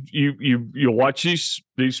guarantee you'll watch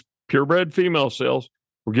these purebred female sales.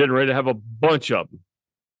 We're getting ready to have a bunch of them.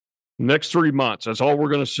 Next 3 months, that's all we're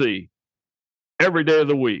going to see. Every day of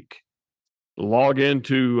the week. Log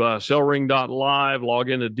into sellring.live, log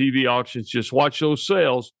into DV Auctions, just watch those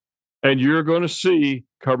sales, and you're going to see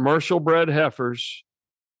commercial bred heifers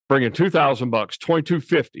bringing $2,000,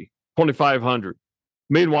 $2,250, $2,500.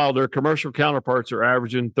 Meanwhile, their commercial counterparts are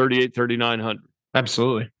averaging $3,800, $3,900.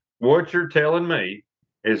 Absolutely. What you're telling me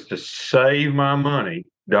is to save my money.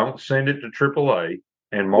 Don't send it to AAA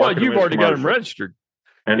and market. Well, you've already got them registered.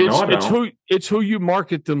 And it's who you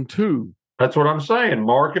market them to. That's what I'm saying.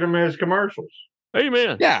 Market them as commercials.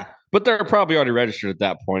 Amen. Yeah, but they're probably already registered at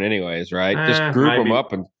that point, anyways, right? Just group them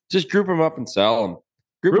up and sell them.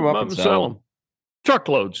 Group them up and sell them.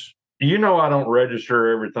 Truckloads. You know, I don't register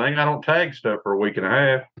everything. I don't tag stuff for a week and a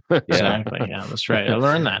half. Exactly. Yeah, that's right. I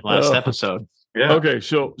learned that last episode. Yeah. Okay,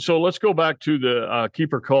 so let's go back to the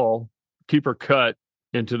keeper cut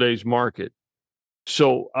in today's market.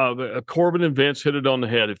 So Corbin and Vince hit it on the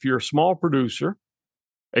head. If you're a small producer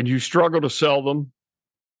and you struggle to sell them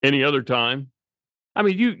any other time, I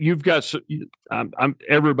mean, you've got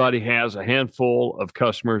everybody has a handful of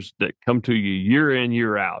customers that come to you year in,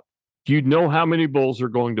 year out. You know how many bulls they're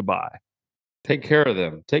going to buy. Take care of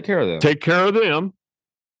them. Take care of them.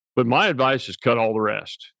 But my advice is cut all the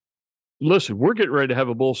rest. Listen, we're getting ready to have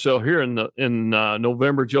a bull sale here in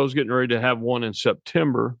November. Joe's getting ready to have one in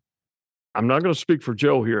September. I'm not going to speak for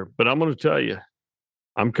Joe here, but I'm going to tell you,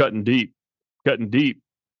 I'm cutting deep,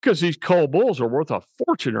 because these cull bulls are worth a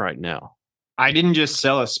fortune right now. I didn't just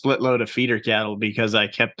sell a split load of feeder cattle because I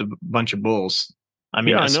kept a bunch of bulls. I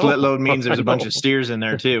mean, Yeah, I a know. split load means there's I a bunch know. of steers in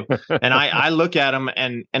there too. And I look at them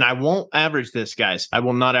and I won't average this, guys. I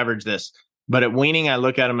will not average this. But at weaning, I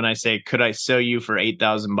look at them and I say, could I sell you for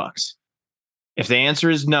 $8,000? If the answer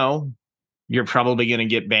is no, you're probably going to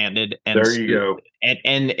get banded. And There you go.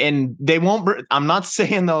 And they won't. I'm not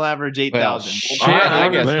saying they'll average 8,000. shit, I I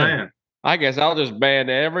guess- understand. I guess I'll just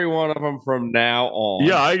ban every one of them from now on.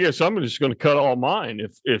 Yeah, I guess I'm just going to cut all mine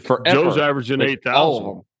if Forever. Joe's averaging Like, all of 8,000.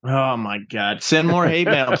 them. Oh my God! Send more hate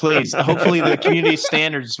mail, please. Hopefully, the community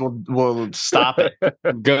standards will stop it.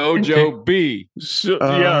 Go Joe B. So,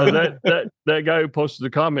 Uh. that guy who posted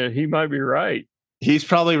the comment, he might be right. He's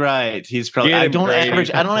probably right. He's probably. Get I him, don't Grady.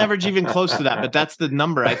 average. I don't average even close to that, but that's the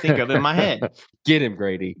number I think of in my head. Get him,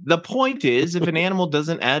 Grady. The point is, if an animal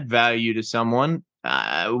doesn't add value to someone,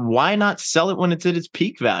 why not sell it when it's at its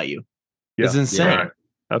peak value? It's insane. Right.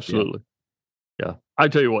 Absolutely. Yeah. I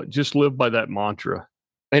tell you what, just live by that mantra.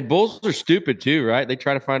 And bulls are stupid too, right? They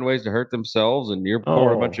try to find ways to hurt themselves, and you're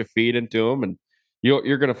pouring a bunch of feed into them, and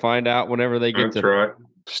you're going to find out whenever they get That's to right.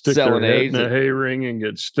 Stick their selling head eggs in a and- hay ring and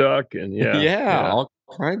get stuck. And yeah, all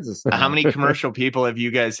kinds of stuff. How many commercial people have you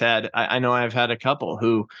guys had? I know I've had a couple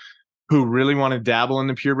who really want to dabble in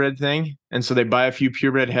the purebred thing, and so they buy a few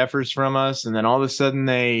purebred heifers from us, and then all of a sudden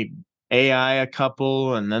they AI a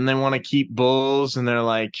couple, and then they want to keep bulls, and they're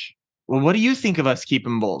like, well, what do you think of us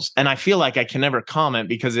keeping bulls? And I feel like I can never comment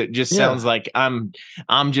because it just sounds like I'm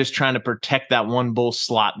just trying to protect that one bull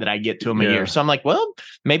slot that I get to them a year. So I'm like, well,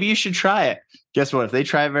 maybe you should try it. Guess what? If they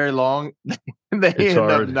try very long, they end up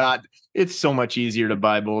hard. not. It's so much easier to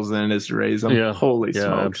buy bulls than it is to raise them. Yeah. Holy Yeah,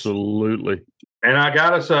 smokes. absolutely. And I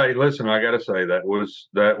gotta say, listen,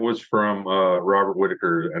 that was from Robert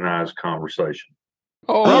Whitaker and I's conversation.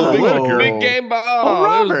 Oh, whoa. big game Bob. Oh,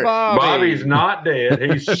 It was Robert. Bobby. Bobby's not dead.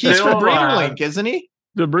 He's He's still from Breeder alive. Link, isn't he?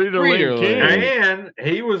 The Breeder Breeder Link King. Link. And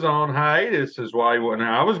he was on hiatus, is why he wasn't.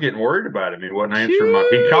 I was getting worried about him. He wasn't answering my.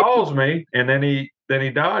 He calls me, and then he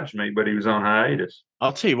dodged me, but he was on hiatus.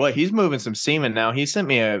 I'll tell you what, he's moving some semen now. He sent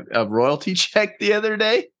me a royalty check the other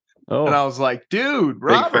day, and I Oh, was like, dude, Big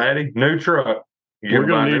Robert. fatty, new truck. You we're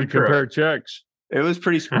gotta buy going a to new need to truck. compare checks. It was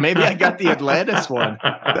pretty. Maybe I got the Atlantis one.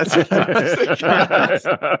 That's what I was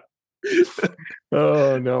thinking.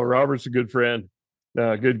 Oh, no. Robert's a good friend.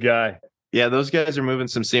 Good guy. Yeah, those guys are moving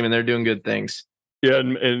some semen. They're doing good things. Yeah,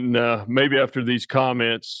 and maybe after these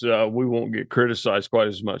comments, we won't get criticized quite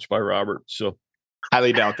as much by Robert. So,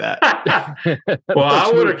 Highly doubt that. Well,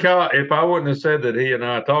 I would have caught if I wouldn't have said that he and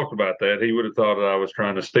I talked about that. He would have thought that I was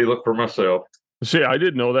trying to steal it for myself. see, I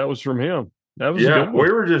didn't know that was from him. That was a Yeah, good one.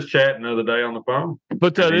 we were just chatting the other day on the phone.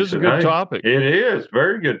 But that and he is a said, good "Hey, topic. It is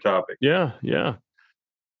very good topic. Yeah, yeah.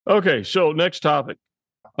 Okay, so next topic.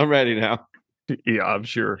 I'm ready now. Yeah, I'm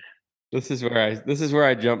sure. This is where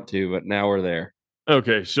I jumped to, but now we're there.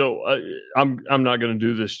 Okay, so I'm not going to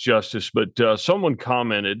do this justice, but someone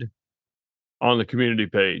commented on the community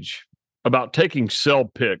page about taking cell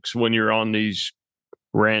pics when you're on these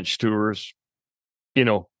ranch tours. You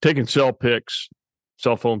know, taking cell pics,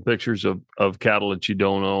 cell phone pictures of cattle that you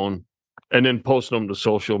don't own, and then posting them to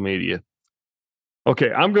social media.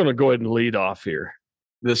 Okay, I'm going to go ahead and lead off here.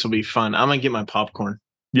 This will be fun. I'm gonna get my popcorn.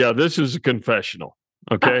 Yeah, this is a confessional.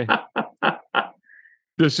 Okay.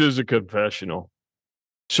 This is a confessional.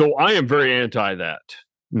 So I am very anti that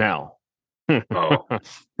now. Oh,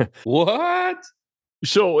 What?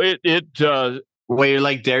 So it Wait, you're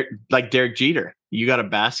like Derek Jeter. You got a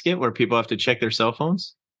basket where people have to check their cell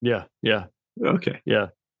phones? yeah. Okay. What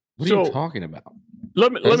are So- you talking about?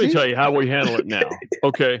 Let me Does he? tell you how we handle it now.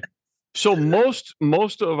 Okay. So most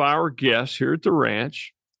of our guests here at the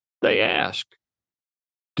ranch, they ask,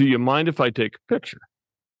 "Do you mind if I take a picture?"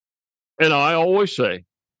 And I always say,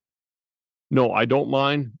 "No, I don't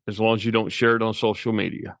mind as long as you don't share it on social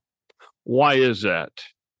media." Why is that?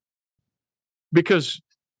 because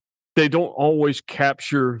they don't always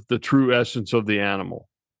capture the true essence of the animal.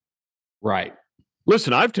 Right.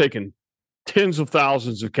 Listen, I've taken tens of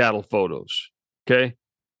thousands of cattle photos. Okay.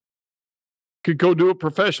 Could go do it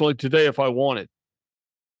professionally today if I wanted.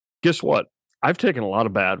 Guess what? I've taken a lot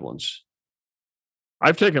of bad ones.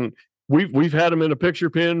 We've had them in a picture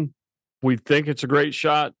pin. We think it's a great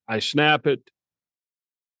shot. I snap it.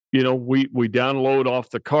 We download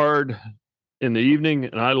off the card in the evening,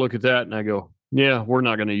 and I look at that and I go, yeah, we're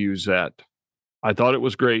not going to use that. I thought it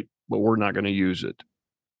was great, but we're not going to use it.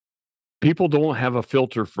 People don't have a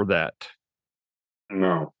filter for that.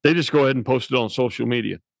 No. They just go ahead and post it on social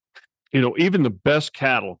media. Even the best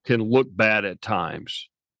cattle can look bad at times.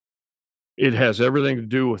 It has everything to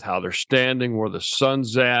do with how they're standing, where the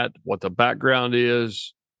sun's at, what the background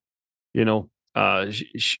is. She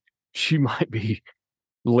might be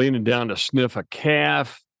leaning down to sniff a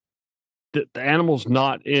calf. The animal's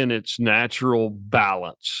not in its natural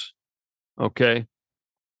balance. Okay.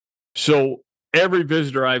 So every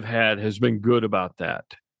visitor I've had has been good about that.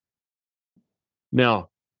 Now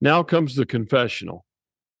comes the confessional.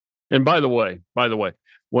 And by the way,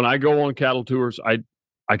 when I go on cattle tours, I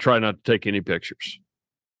try not to take any pictures.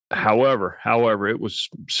 However, it was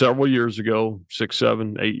several years ago, 6,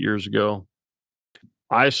 7, 8 years ago,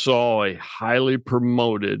 I saw a highly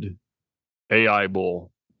promoted AI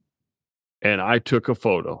bull, and I took a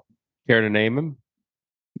photo. Care to name him?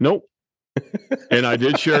 Nope. And I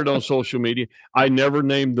did share it on social media. I never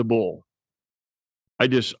named the bull. I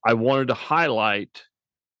wanted to highlight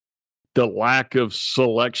the lack of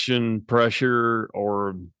selection pressure,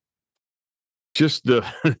 or just the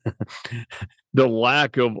the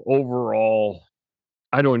lack of overall,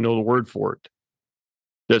 I don't know the word for it,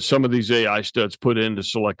 that some of these AI studs put into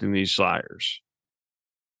selecting these sires.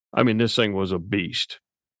 I mean, this thing was a beast.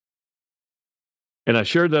 And I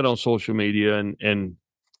shared that on social media, and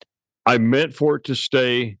I meant for it to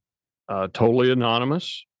stay totally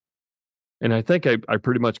anonymous. And I think I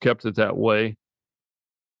pretty much kept it that way.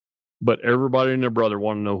 But everybody and their brother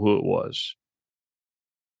wanted to know who it was.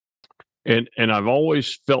 And I've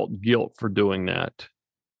always felt guilt for doing that,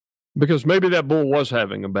 because maybe that bull was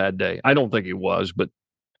having a bad day. I don't think he was, but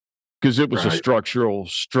because it was a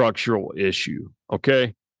structural issue.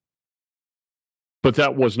 Okay. But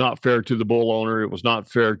that was not fair to the bull owner. It was not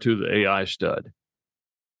fair to the AI stud.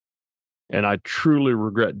 And I truly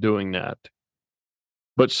regret doing that.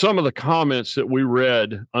 But some of the comments that we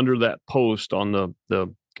read under that post on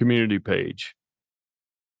the community page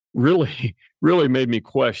really made me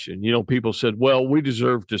question. People said, well, we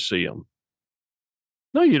deserve to see them.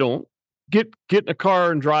 No, you don't. Get in a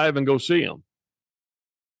car and drive and go see them.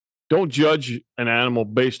 Don't judge an animal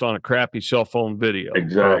based on a crappy cell phone video.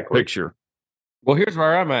 Exactly. Or a picture. Well, here's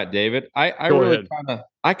where I'm at, David. It's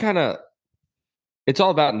all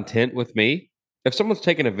about intent with me. If someone's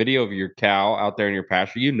taking a video of your cow out there in your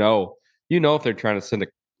pasture, you know if they're trying to send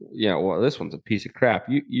this one's a piece of crap.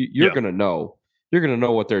 You're gonna know. You're gonna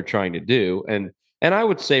know what they're trying to do. And I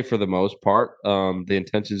would say for the most part, the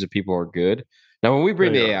intentions of people are good. Now, when we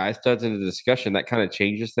bring the AI studs into the discussion, that kind of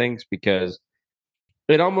changes things, because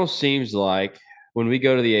it almost seems like when we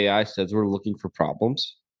go to the AI studs, we're looking for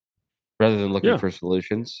problems rather than looking for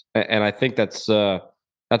solutions. And I think that's a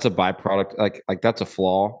byproduct. Like that's a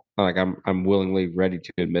flaw. Like I'm willingly ready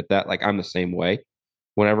to admit that. Like I'm the same way.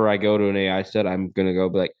 Whenever I go to an AI stud, I'm gonna go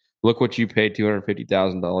be like, look what you paid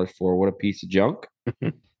 $250,000 for. What a piece of junk.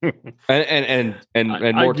 and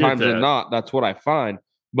more times than not, that's what I find.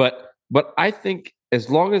 But I think as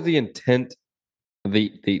long as the intent,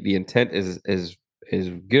 the intent is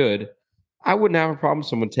good, I wouldn't have a problem with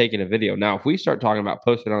someone taking a video. Now, if we start talking about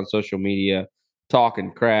posting on social media,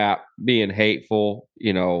 talking crap, being hateful,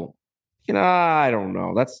 I don't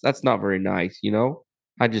know. That's not very nice.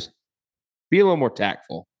 I just be a little more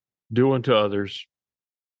tactful. Do unto others.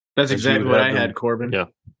 That's exactly what I had, Corbin. Yeah.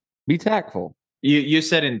 Be tactful. You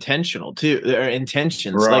said intentional too, or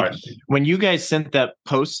intentions. Right. Like when you guys sent that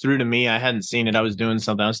post through to me, I hadn't seen it. I was doing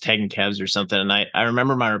something. I was tagging calves or something. And I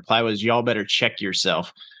remember my reply was, y'all better check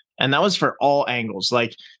yourself. And that was for all angles.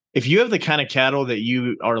 Like if you have the kind of cattle that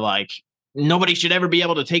you are like, nobody should ever be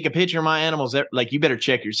able to take a picture of my animals, like you better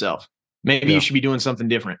check yourself. Maybe you should be doing something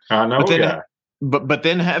different. I know. But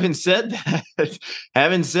then having said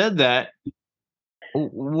that,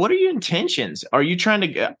 what are your intentions? Are you trying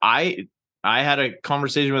to, I had a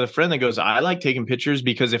conversation with a friend that goes, I like taking pictures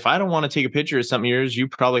because if I don't want to take a picture of something of yours, you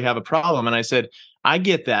probably have a problem. And I said, I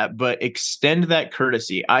get that, but extend that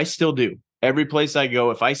courtesy. I still do. Every place I go,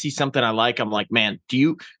 if I see something I like, I'm like, man, do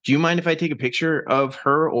you mind if I take a picture of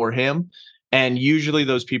her or him? And usually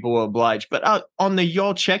those people will oblige. But on the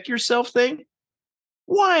y'all check yourself thing,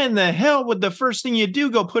 why in the hell would the first thing you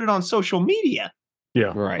do go put it on social media?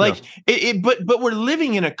 Yeah. Right. Like but we're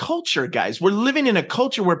living in a culture, guys. We're living in a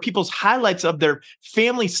culture where people's highlights of their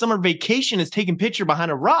family summer vacation is taking picture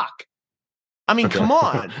behind a rock. I mean, come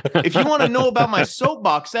on. If you want to know about my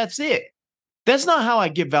soapbox, that's it. That's not how I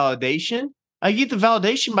get validation. I get the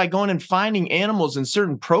validation by going and finding animals in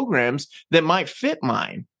certain programs that might fit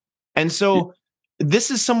mine. And so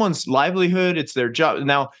this is someone's livelihood. It's their job.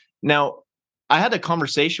 Now, I had a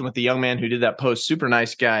conversation with the young man who did that post. Super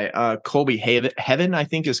nice guy. Colby Heaven, I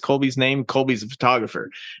think is Colby's name. Colby's a photographer.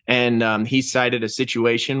 And he cited a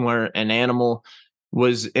situation where an animal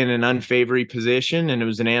was in an unfavoring position, and it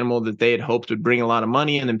was an animal that they had hoped would bring a lot of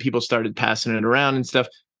money, and then people started passing it around and stuff.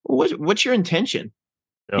 What's your intention?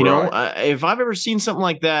 You know, if I've ever seen something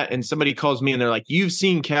like that and somebody calls me and they're like, "You've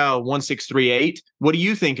seen cow 1638. What do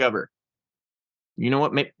you think of her?" You know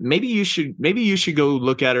what? Maybe you should go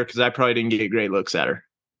look at her, because I probably didn't get great looks at her.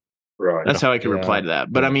 Right. That's how I can reply to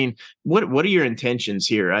that. But I mean, what are your intentions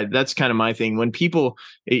here? That's kind of my thing. When people,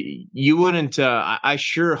 you wouldn't. I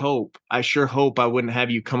sure hope I wouldn't have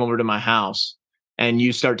you come over to my house and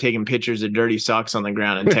you start taking pictures of dirty socks on the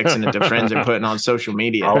ground and texting it to friends and putting on social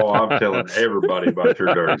media. Oh, I'm telling everybody about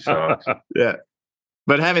your dirty socks. Yeah.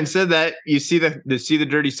 But having said that, you see the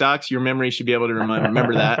dirty socks, your memory should be able to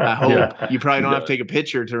remember that. I hope you probably don't have to take a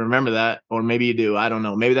picture to remember that, or maybe you do. I don't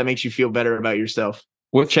know. Maybe that makes you feel better about yourself.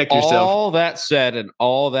 Check yourself. All that said and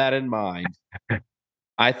all that in mind,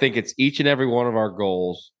 I think it's each and every one of our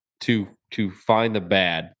goals to find the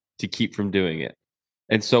bad to keep from doing it.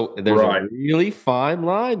 And so there's a really fine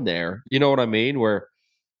line there. You know what I mean? Where,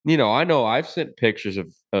 I know I've sent pictures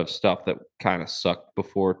of stuff that kind of sucked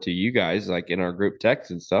before to you guys, like in our group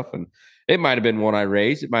text and stuff. And it might have been one I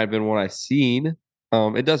raised. It might have been one I seen.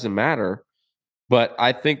 It doesn't matter. But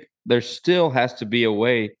I think there still has to be a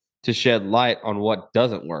way to shed light on what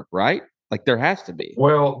doesn't work, right? Like there has to be.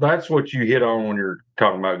 Well, that's what you hit on when you're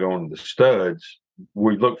talking about going to the studs.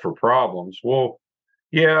 We look for problems. Well,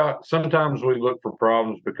 yeah, sometimes we look for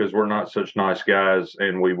problems because we're not such nice guys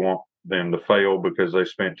and we want them to fail because they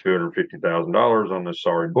spent $250,000 on this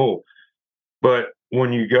sorry bull. But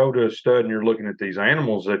when you go to a stud and you're looking at these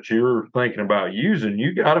animals that you're thinking about using,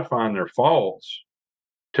 you got to find their faults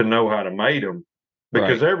to know how to mate them,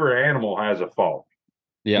 because every animal has a fault.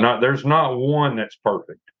 Yeah, there's not one that's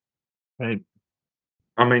perfect. Right.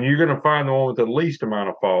 I mean, you're going to find the one with the least amount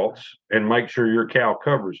of faults and make sure your cow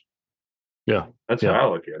covers. Yeah, that's how I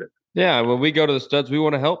look at it. Yeah, when we go to the studs, we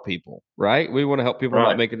want to help people, right? We want to help people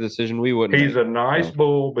not make a decision we wouldn't. He's a nice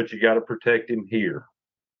bull, but you got to protect him here.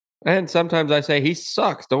 And sometimes I say he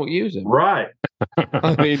sucks. Don't use him. Right.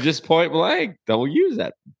 I mean, just point blank. Don't use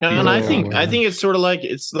that. And I think it's sort of like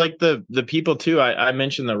the people too. I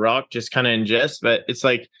mentioned The Rock just kind of in jest, but it's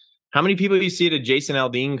like, how many people you see at a Jason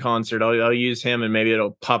Aldean concert? I'll use him and maybe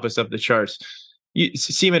it'll pop us up the charts. You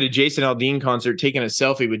see him at a Jason Aldean concert taking a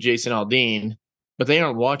selfie with Jason Aldean, but they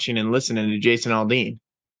aren't watching and listening to Jason Aldean.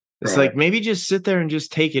 It's like, maybe just sit there and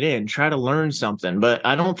just take it in, try to learn something. But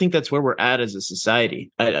I don't think that's where we're at as a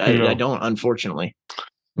society. I don't, unfortunately.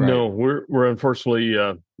 Right. No, we're unfortunately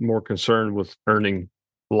more concerned with earning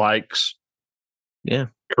likes. Yeah,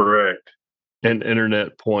 correct. And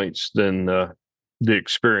internet points than the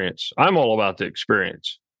experience. I'm all about the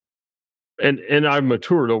experience. And I've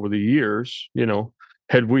matured over the years.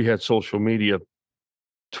 Had we had social media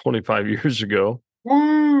 25 years ago.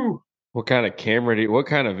 Woo! What kind of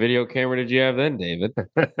video camera did you have then, David?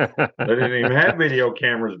 They didn't even have video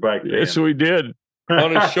cameras back then. Yes, we did.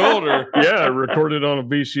 On his shoulder. Yeah, recorded on a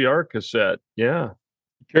VCR cassette. Yeah.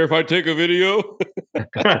 Care if I take a video?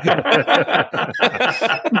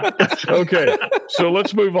 Okay, so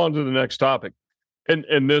let's move on to the next topic.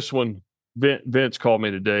 And this one, Vince called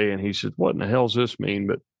me today and he said, "What in the hell does this mean?"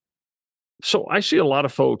 But so I see a lot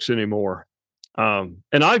of folks anymore. And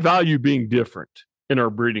I value being different in our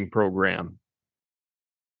breeding program,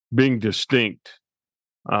 being distinct.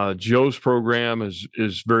 Joe's program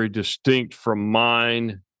is very distinct from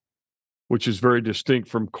mine, which is very distinct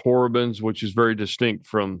from Corbin's, which is very distinct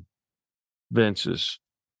from Vince's.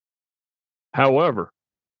 However,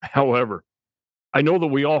 I know that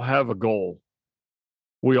we all have a goal.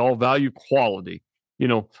 We all value quality.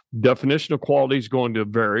 Definition of quality is going to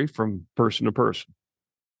vary from person to person.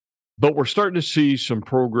 But we're starting to see some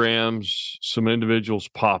programs, some individuals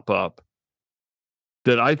pop up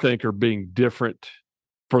that I think are being different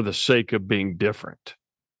for the sake of being different.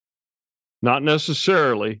 Not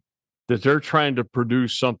necessarily that they're trying to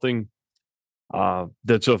produce something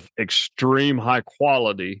that's of extreme high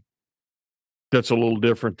quality that's a little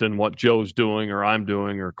different than what Joe's doing or I'm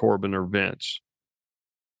doing or Corbin or Vince.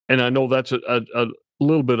 And I know that's a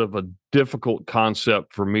little bit of a difficult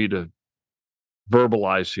concept for me to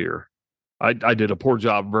verbalize here. I did a poor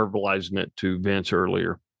job verbalizing it to Vince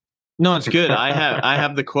earlier. No, it's good. I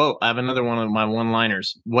have the quote. I have another one of my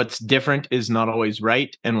one-liners. What's different is not always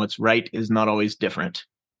right, and what's right is not always different.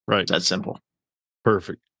 Right. It's that simple.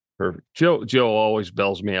 Perfect. Joe always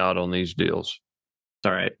bells me out on these deals. It's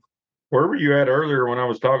all right. Where were you at earlier when I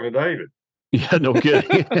was talking to David? Yeah, no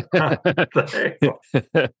kidding.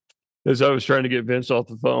 As I was trying to get Vince off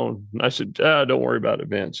the phone, I said, don't worry about it,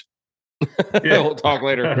 Vince. Yeah, we'll talk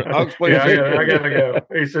later. I'll explain. Yeah, I gotta go.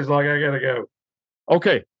 He says, like, I gotta go.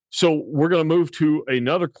 Okay, so we're going to move to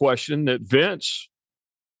another question that Vince,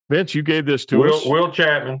 you gave this to us. Will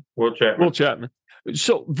Chapman.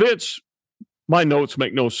 So, Vince, my notes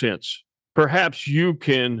make no sense. Perhaps you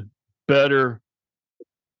can better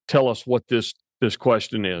tell us what this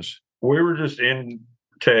question is. We were just in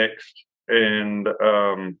text, and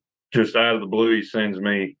just out of the blue, he sends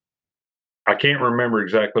me. I can't remember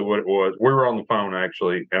exactly what it was. We were on the phone,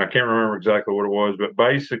 actually, and I can't remember exactly what it was, but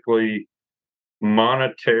basically,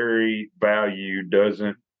 monetary value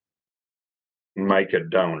doesn't make a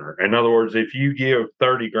donor. In other words, if you give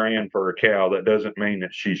 30 grand for a cow, that doesn't mean that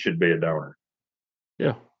she should be a donor.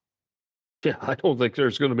 Yeah, I don't think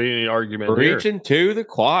there's going to be any argument Reaching to the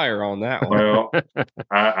choir on that one. Well,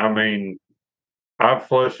 I mean, I've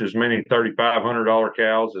flushed as many $3,500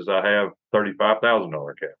 cows as I have $35,000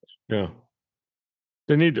 cows. Yeah.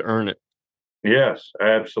 They need to earn it. Yes,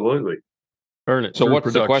 absolutely. Earn it. So what's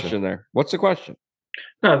production. the question there? What's the question?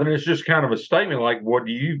 No, then it's just kind of a statement like, what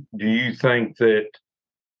do you think that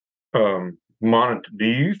do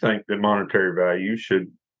you think that monetary value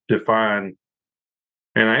should define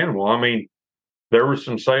an animal? I mean, there were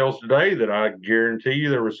some sales today that I guarantee you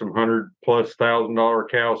there were some $100,000+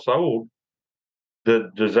 cows sold.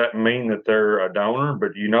 Does that mean that they're a donor?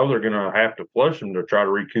 But they're going to have to flush them to try to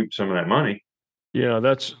recoup some of that money. Yeah,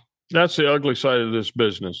 that's the ugly side of this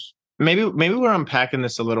business. Maybe we're unpacking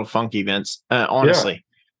this a little funky, Vince. Honestly. Yeah.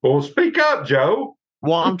 Well, speak up, Joe.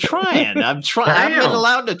 Well, I'm trying. I've been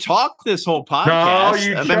allowed to talk this whole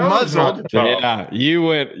podcast. No, I've been muzzled. Yeah, you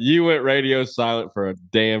went radio silent for a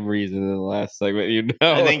damn reason in the last segment.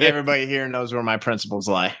 I think everybody here knows where my principles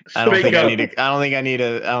lie. I don't think I need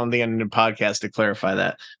a podcast to clarify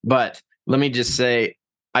that. But let me just say,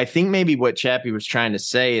 I think maybe what Chappie was trying to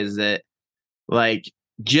say is that, like,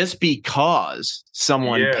 just because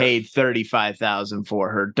someone paid $35,000 for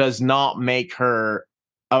her does not make her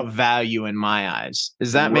of value in my eyes.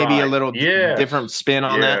 Is that maybe a little different spin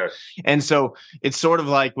on that? And so it's sort of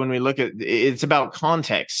like when we look at it's about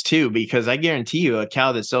context too, because I guarantee you a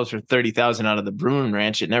cow that sells for $30,000 out of the Bruin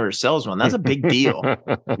Ranch, it never sells one. That's a big deal.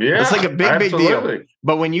 It's like a big deal.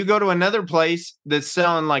 But when you go to another place that's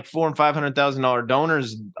selling like $400,000 and $500,000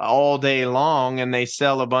 donors all day long, and they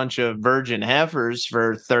sell a bunch of virgin heifers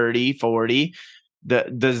for 30, 40,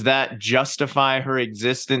 does that justify her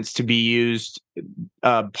existence to be used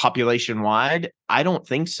population wide? I don't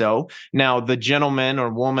think so. Now, the gentleman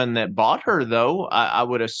or woman that bought her, though, I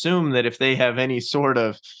would assume that if they have any sort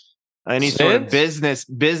of business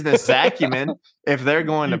acumen, if they're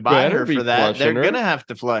going to buy her for that, they're going to have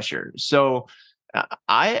to flush her. So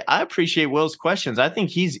I appreciate Will's questions. I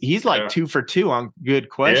think he's like 2 for 2 on good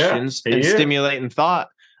questions and stimulating thought.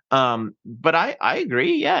 But I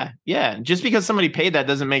agree. Yeah. Just because somebody paid that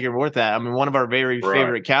doesn't make it worth that. I mean, one of our very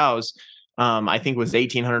favorite cows, I think was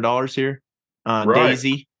 $1,800 here.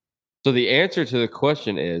 Daisy. So the answer to the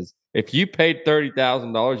question is, if you paid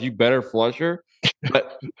 $30,000, you better flush her.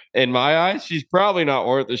 But in my eyes, she's probably not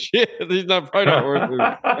worth a shit. She's probably not worth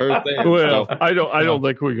her thing. Well, so, I don't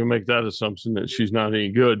think we can make that assumption that she's not any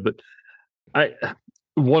good. But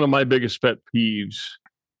one of my biggest pet peeves,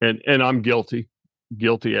 and I'm guilty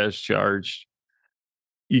as charged.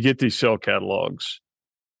 You get these sell catalogs,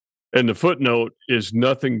 and the footnote is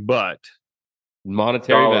nothing but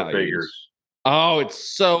monetary value figures. Oh,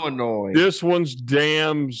 it's so annoying. This one's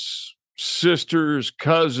dam's sister's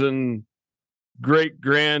cousin, great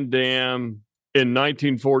granddam in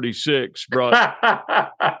 1946 brought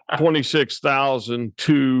 $26,000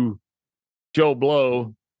 to Joe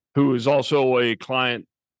Blow, who is also a client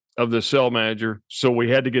of the cell manager. So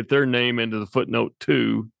we had to get their name into the footnote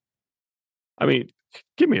too. I mean,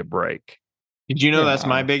 give me a break. Did you know that's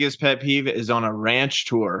my biggest pet peeve is on a ranch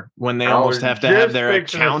tour when they almost have to have their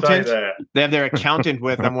accountant. They have their accountant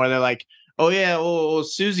with them where they're like, oh yeah, well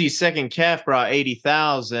Susie's second calf brought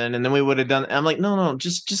 80,000, and then we would have done. I'm like, no,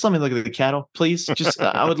 just let me look at the cattle, please. Just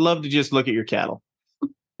I would love to just look at your cattle.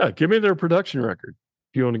 Give me their production record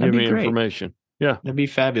if you want to give me information. Yeah, that'd be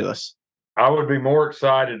fabulous. I would be more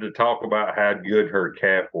excited to talk about how good her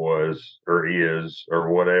calf was or is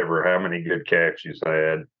or whatever, how many good calves she's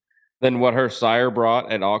had. Than what her sire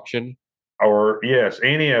brought at auction. Or, yes,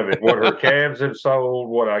 any of it. What her calves have sold,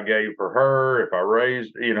 what I gave for her, if I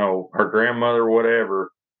raised, her grandmother,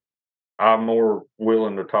 whatever. I'm more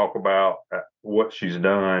willing to talk about what she's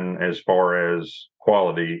done as far as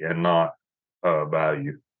quality and not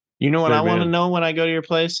value. You know what I want to know when I go to your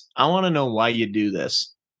place? I want to know why you do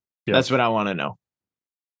this. Yeah. That's what I want to know.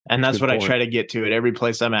 And that's what I try to get to at every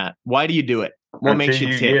place I'm at. Why do you do it? What makes you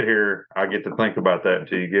tick? Get here, I get to think about that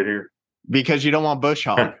until you get here. Because you don't want bush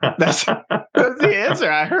hog. That's the answer.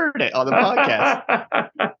 I heard it on the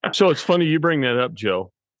podcast. So it's funny you bring that up,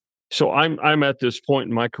 Joe. So I'm at this point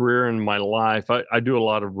in my career and my life. I do a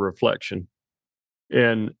lot of reflection.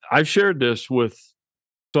 And I've shared this with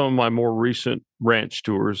some of my more recent ranch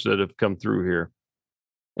tours that have come through here.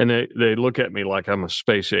 And they look at me like I'm a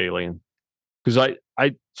space alien. Because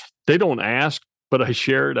they don't ask, but I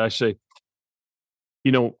share it. I say,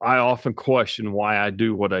 I often question why I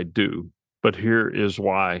do what I do, but here is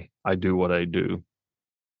why I do what I do.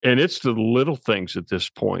 And it's the little things at this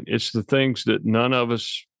point. It's the things that none of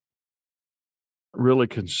us really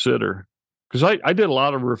consider. Because I did a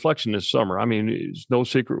lot of reflection this summer. I mean, it's no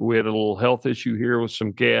secret we had a little health issue here with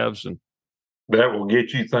some calves. And that will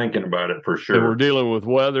get you thinking about it for sure. And we're dealing with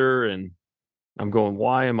weather. And I'm going,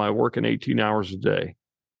 why am I working 18 hours a day?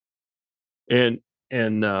 And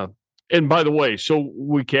by the way, so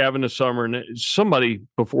we calve in the summer, and somebody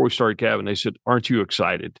before we started calving, they said, "Aren't you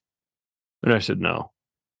excited?" And I said, "No,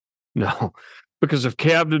 because I've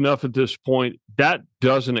calved enough at this point. That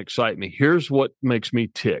doesn't excite me. Here's what makes me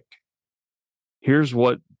tick. Here's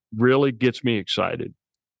what really gets me excited.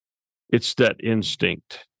 It's that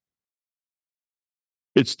instinct.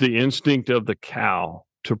 It's the instinct of the cow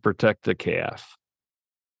to protect the calf,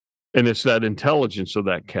 and it's that intelligence of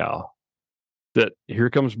that cow." That here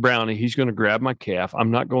comes Brownie. He's going to grab my calf. I'm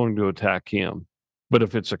not going to attack him. But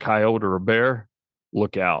if it's a coyote or a bear,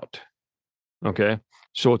 look out. Okay?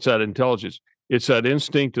 So it's that intelligence. It's that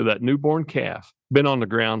instinct of that newborn calf, been on the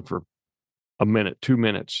ground for a minute, 2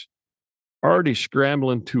 minutes, already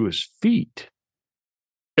scrambling to his feet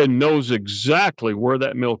and knows exactly where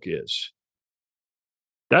that milk is.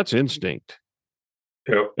 That's instinct.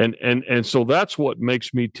 Yep. And so that's what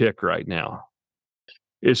makes me tick right now.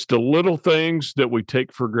 It's the little things that we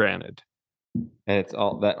take for granted. And it's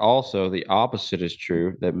all that also the opposite is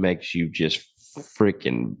true that makes you just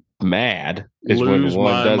freaking mad is when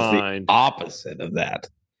one does the opposite of that.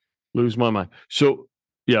 Lose my mind. So,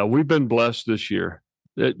 yeah, we've been blessed this year.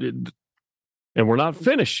 And we're not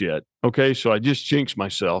finished yet. Okay, so I just jinxed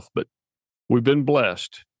myself, but we've been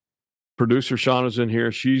blessed. Producer Shauna's in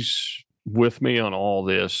here. She's with me on all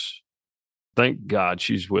this. Thank God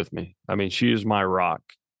she's with me. I mean, she is my rock.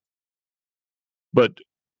 But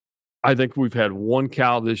I think we've had one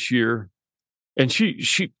cow this year, and she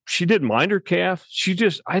didn't mind her calf.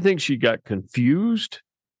 I think she got confused.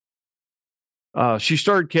 She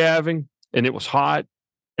started calving, and it was hot,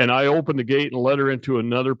 and I opened the gate and let her into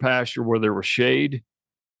another pasture where there was shade.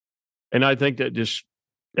 And I think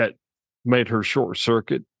that made her short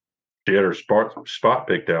circuit. She had her spot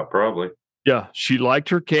picked out, probably. Yeah, she liked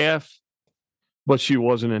her calf, but she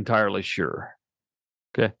wasn't entirely sure.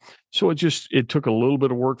 Okay. So it took a little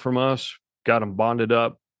bit of work from us, got them bonded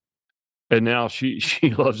up. And now she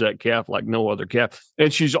loves that calf like no other calf.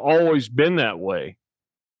 And she's always been that way.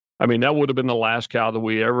 I mean, that would have been the last cow that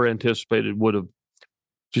we ever anticipated would have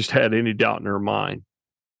just had any doubt in her mind.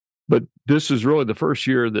 But this is really the first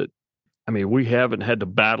year that, I mean, we haven't had to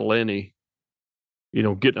battle any,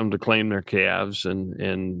 getting them to claim their calves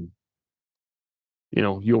and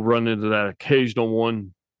you'll run into that occasional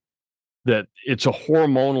one that it's a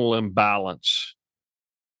hormonal imbalance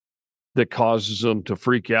that causes them to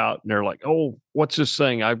freak out. And they're like, "Oh, what's this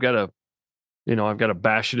thing? I've got to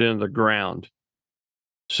bash it into the ground."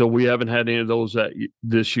 So we haven't had any of those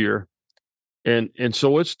this year. And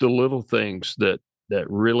so it's the little things that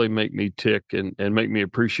really make me tick and make me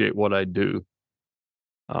appreciate what I do.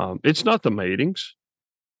 It's not the matings.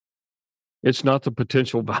 It's not the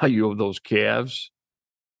potential value of those calves.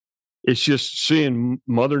 It's just seeing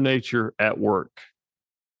Mother Nature at work,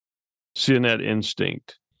 seeing that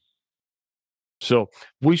instinct. So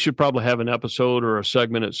we should probably have an episode or a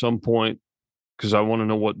segment at some point because I want to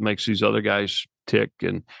know what makes these other guys tick,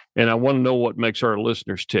 and I want to know what makes our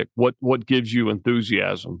listeners tick. What gives you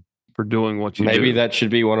enthusiasm for doing what you do? Maybe that should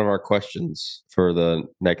be one of our questions for the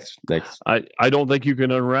next. I don't think you can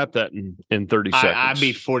unwrap that in 30 seconds. I'd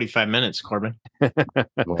be 45 minutes, Corbin.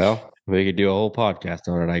 Well, we could do a whole podcast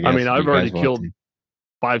on it, I guess. I mean, I've already killed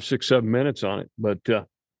 5, 6, 7 minutes on it. But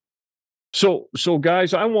so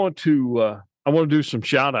guys, I want to do some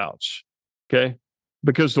shout outs. Okay.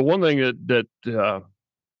 Because the one thing that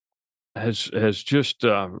has just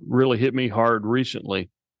really hit me hard recently,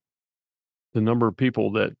 the number of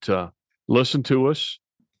people that listen to us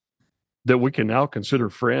that we can now consider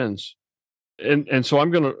friends. And so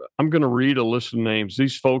I'm gonna read a list of names.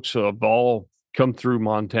 These folks have all come through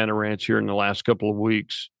Montana Ranch here in the last couple of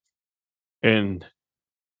weeks. And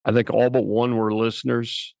I think all but one were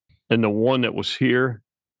listeners. And the one that was here,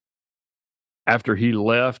 after he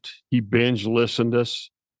left, he binge listened us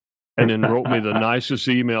and then wrote me the nicest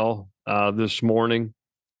email this morning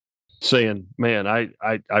saying, man,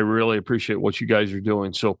 I really appreciate what you guys are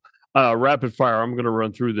doing. So rapid fire, I'm going to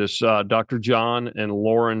run through this. Dr. John and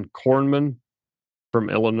Lauren Kornman from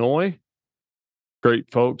Illinois. Great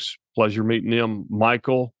folks. Pleasure meeting them.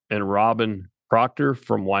 Michael and Robin Proctor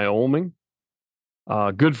from Wyoming.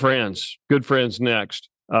 Good friends next.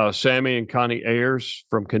 Sammy and Connie Ayers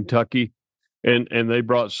from Kentucky. And they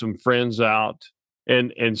brought some friends out.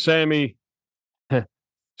 And Sammy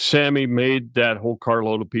made that whole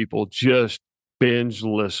carload of people just binge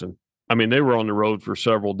listen. I mean, they were on the road for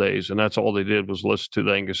several days, and that's all they did was listen to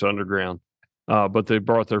the Angus Underground. But they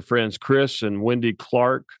brought their friends, Chris and Wendy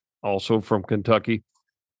Clark, also from Kentucky.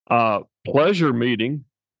 Pleasure meeting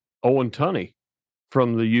Owen Tunney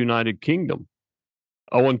from the United Kingdom.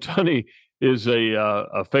 Owen Tunney is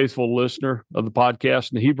a faithful listener of the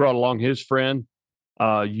podcast, and he brought along his friend,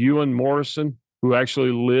 Ewan Morrison, who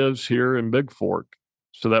actually lives here in Big Fork.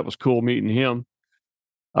 So that was cool meeting him.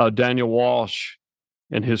 Daniel Walsh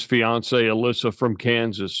and his fiance, Alyssa from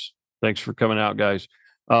Kansas. Thanks for coming out, guys.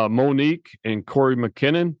 Monique and Corey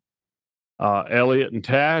McKinnon. Elliot and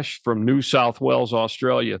Tash from New South Wales,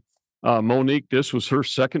 Australia. Monique, this was her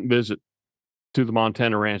second visit to the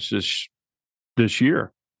Montana Ranch this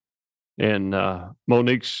year. And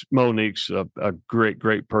Monique's a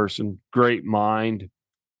great person, great mind.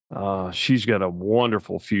 She's got a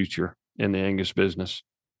wonderful future in the Angus business.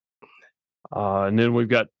 And then we've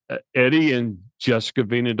got Eddie and Jessica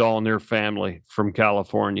Venedal and their family from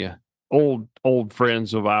California. Old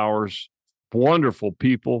friends of ours, wonderful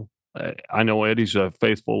people. I know Eddie's a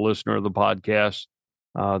faithful listener of the podcast.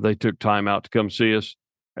 They took time out to come see us.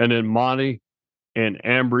 And then Monty and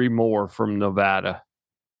Ambry Moore from Nevada.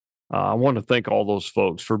 I want to thank all those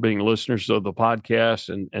folks for being listeners of the podcast,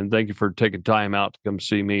 and thank you for taking time out to come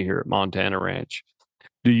see me here at Montana Ranch.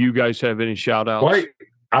 Do you guys have any shout outs? Wait,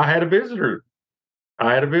 I had a visitor.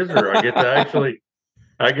 I get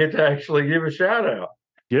to actually give a shout out.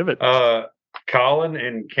 Give it. Colin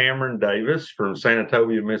and Cameron Davis from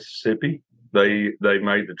Sanatobia, Mississippi. They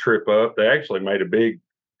made the trip up. They actually made a big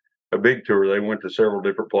tour. They went to several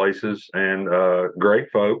different places, and great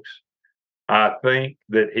folks. I think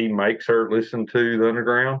that he makes her listen to the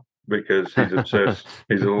Underground because he's obsessed.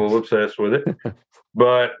 He's a little obsessed with it.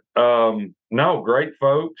 But no, great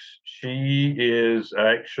folks. She is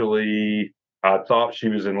actually, I thought she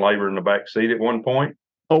was in labor in the back seat at one point.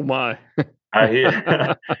 Oh my. I hit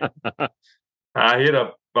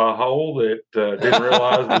a hole that didn't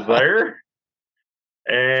realize was there.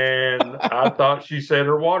 And I thought she said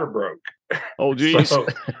her water broke. Oh, geez. So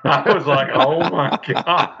I was like, oh my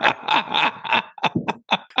God.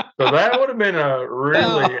 So that would have been a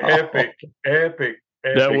really epic.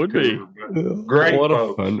 That would tour. be. Great What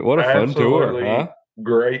folks. a fun tour, huh?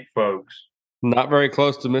 Great folks. Not very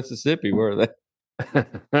close to Mississippi, were they?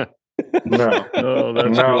 No. Oh,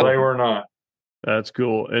 that's No, cool. they were not. That's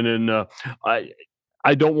cool. And then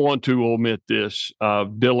I don't want to omit this.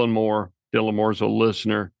 Dylan Moore. Dylan Moore's a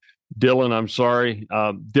listener. Dylan, I'm sorry.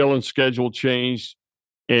 Dylan's schedule changed.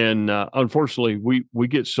 And unfortunately, we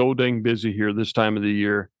get so dang busy here this time of the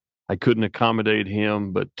year. I couldn't accommodate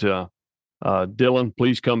him. But Dylan,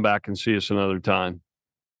 please come back and see us another time.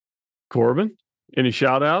 Corbin, any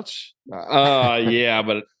shout outs? Yeah,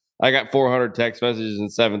 but I got 400 text messages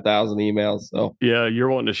and 7,000 emails. So Yeah, you're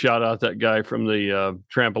wanting to shout out that guy from the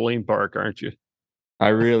trampoline park, aren't you? I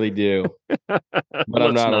really do. But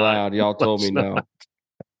I'm not allowed. Y'all told me no.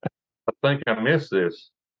 I think I missed this.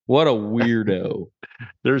 What a weirdo.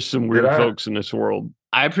 There's some weird I? folks in this world.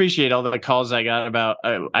 I appreciate all the calls I got about.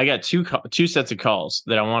 I got two sets of calls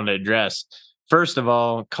that I wanted to address. First of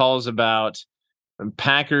all, calls about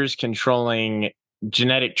Packers controlling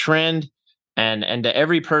Genetic Trend, and to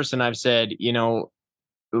every person I've said,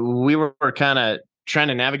 we were kind of trying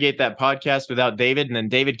to navigate that podcast without David, and then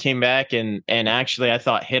David came back and actually I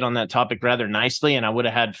thought hit on that topic rather nicely, and I would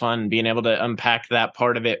have had fun being able to unpack that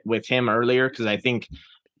part of it with him earlier, because I think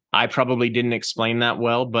I probably didn't explain that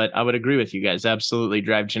well, but I would agree with you guys. Absolutely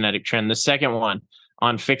drive Genetic Trend. The second one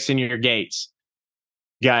on fixing your gates.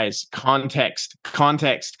 Guys, context.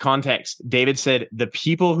 David said the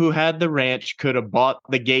people who had the ranch could have bought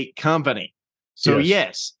the gate company. So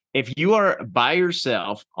yes, if you are by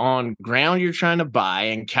yourself on ground you're trying to buy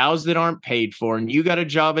and cows that aren't paid for, and you got a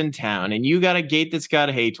job in town and you got a gate that's got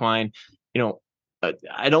a hay twine,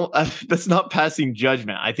 that's not passing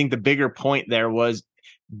judgment. I think the bigger point there was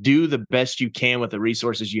do the best you can with the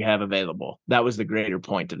resources you have available. That was the greater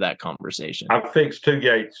point of that conversation. I fixed 2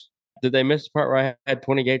 gates. Did they miss the part where I had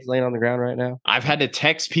 20 gates laying on the ground right now? I've had to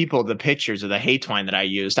text people the pictures of the hay twine that I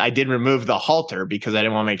used. I did remove the halter because I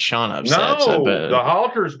didn't want to make Sean upset. The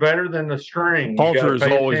halter is better than the string. Halter is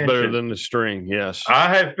always better than the string. Yes.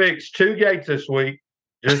 I have fixed 2 gates this week,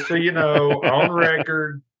 just so you know, on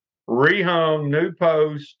record, rehung, new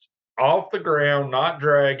post, off the ground, not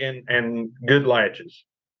dragging, and good latches.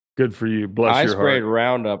 Good for you. Bless I your sprayed heart.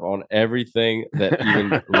 Roundup on everything that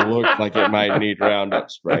even looked like it might need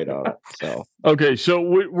Roundup sprayed on it. So Okay, so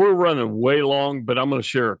we're running way long, but I'm going to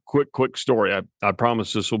share a quick story. I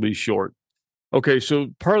promise this will be short. Okay, so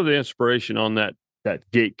part of the inspiration on that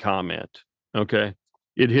gate comment, okay,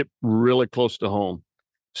 it hit really close to home.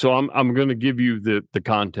 So I'm going to give you the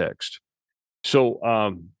context. So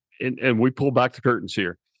and we pull back the curtains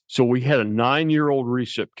here. So we had a 9-year-old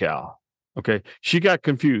recip cow. Okay. She got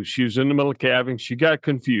confused. She was in the middle of calving. She got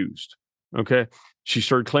confused. Okay. She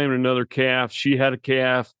started claiming another calf. She had a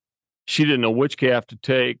calf. She didn't know which calf to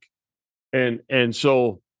take. And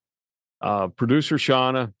so producer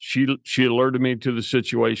Shauna, she alerted me to the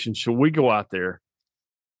situation. So we go out there.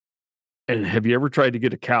 And have you ever tried to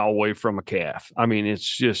get a cow away from a calf? I mean, it's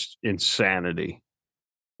just insanity.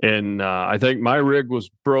 And I think my rig was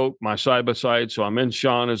broke, my side-by-side. So I'm in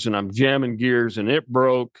Shauna's and I'm jamming gears and it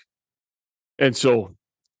broke. And so,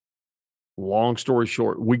 long story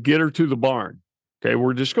short, we get her to the barn. Okay,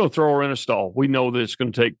 we're just going to throw her in a stall. We know that it's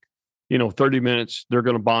going to take, 30 minutes. They're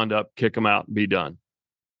going to bond up, kick them out, and be done.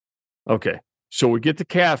 Okay, so we get the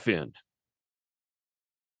calf in.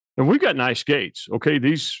 And we've got nice gates. Okay,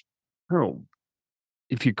 these, I don't know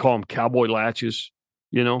if you call them cowboy latches,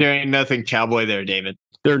 There ain't nothing cowboy there, David.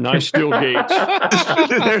 They're nice steel gates.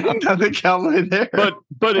 There ain't nothing cowboy there.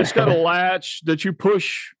 But it's got a latch that you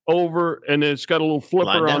push over, and it's got a little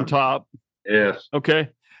flipper on top. Yes. Okay.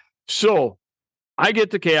 So I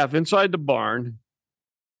get the calf inside the barn,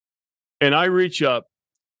 and I reach up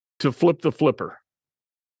to flip the flipper.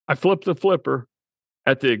 I flip the flipper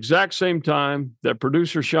at the exact same time that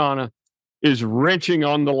producer Shauna is wrenching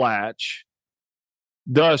on the latch,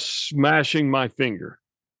 thus smashing my finger.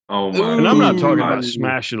 Oh my! And I'm not talking about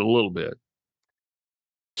smash it a little bit.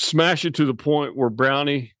 Smash it to the point where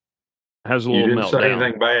Brownie has a little meltdown. You didn't say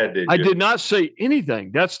anything bad, did you? I did not say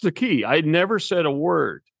anything. That's the key. I never said a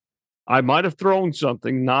word. I might have thrown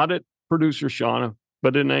something, not at producer Shauna,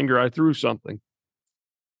 but in anger, I threw something.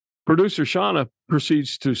 Producer Shauna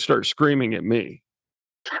proceeds to start screaming at me.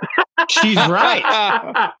 She's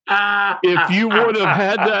right. If you would have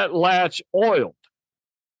had that latch oiled,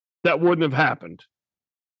 that wouldn't have happened.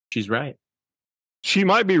 She's right. She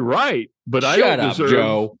might be right, but I Shut don't up, deserve.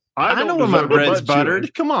 Joe. I know when my bread's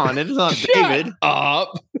buttered. Come on, it is not David.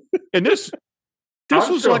 Up. And this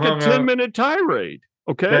was like a 10-minute tirade.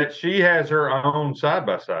 Okay, that she has her own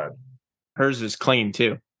side-by-side. Hers is clean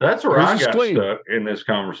too. That's where Hers I got clean. stuck in this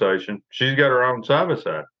conversation. She's got her own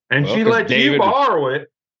side-by-side. And Well, she 'cause let David- you borrow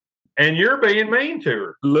it, and you're being mean to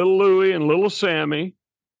her. little Louie and little Sammy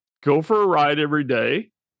go for a ride every day.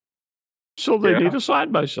 So they need a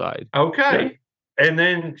side-by-side. Okay. And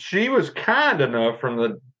then she was kind enough from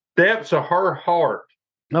the depths of her heart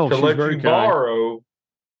No, to she's let very you kind. borrow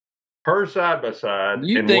her side-by-side.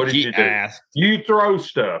 You and think what did he you do? asked? You throw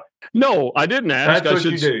stuff. No, I didn't ask. That's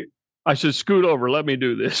what you do. I should scoot over. Let me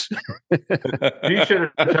do this. She should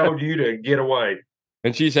have told you to get away.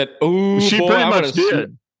 And she said, "Ooh, She boy, pretty I'm much gonna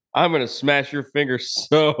did. I'm gonna smash your finger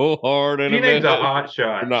so hard in She a needs minute." a hot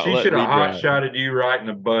shot. for not She letting should have me hot drive. shotted you right in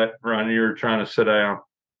the butt when you were trying to sit down.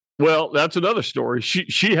 Well, that's another story.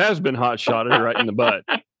 She has been hot shotted right in the butt.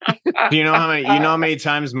 Do you know how many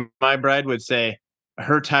times my bride would say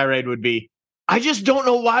her tirade would be, I just don't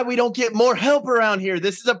know why we don't get more help around here.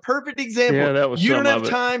 This is a perfect example. Yeah, that was you some don't have of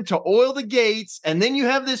it. time to oil the gates, and then you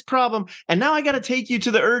have this problem, and now I got to take you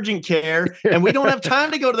to the urgent care, and we don't have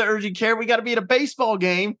time to go to the urgent care. We got to be at a baseball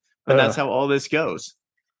game, and that's how all this goes.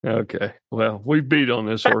 Okay. Well, we beat on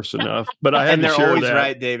this horse enough, but I had And to they're share always that.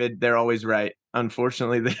 right, David. They're always right.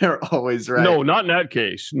 Unfortunately, they're always right. No, not in that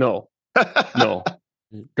case. No. No.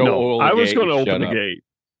 Go no. oil the I was gate going to and open the shut up. gate.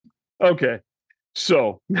 Okay.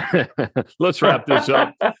 So let's wrap this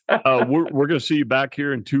up. We're going to see you back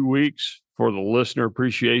here in 2 weeks for the listener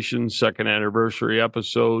appreciation 2nd anniversary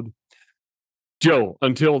episode. Joe,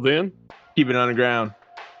 until then, keep it underground.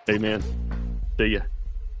 Amen. See ya.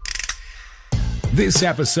 This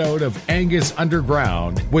episode of Angus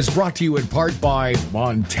Underground was brought to you in part by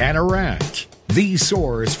Montana Ranch, the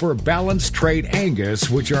source for balanced trait Angus,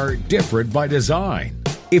 which are different by design.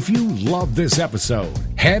 If you love this episode,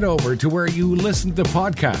 head over to where you listen to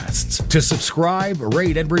podcasts to subscribe,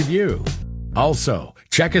 rate, and review. Also,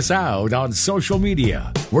 check us out on social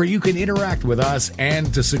media, where you can interact with us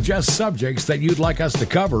and to suggest subjects that you'd like us to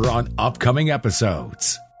cover on upcoming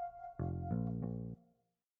episodes.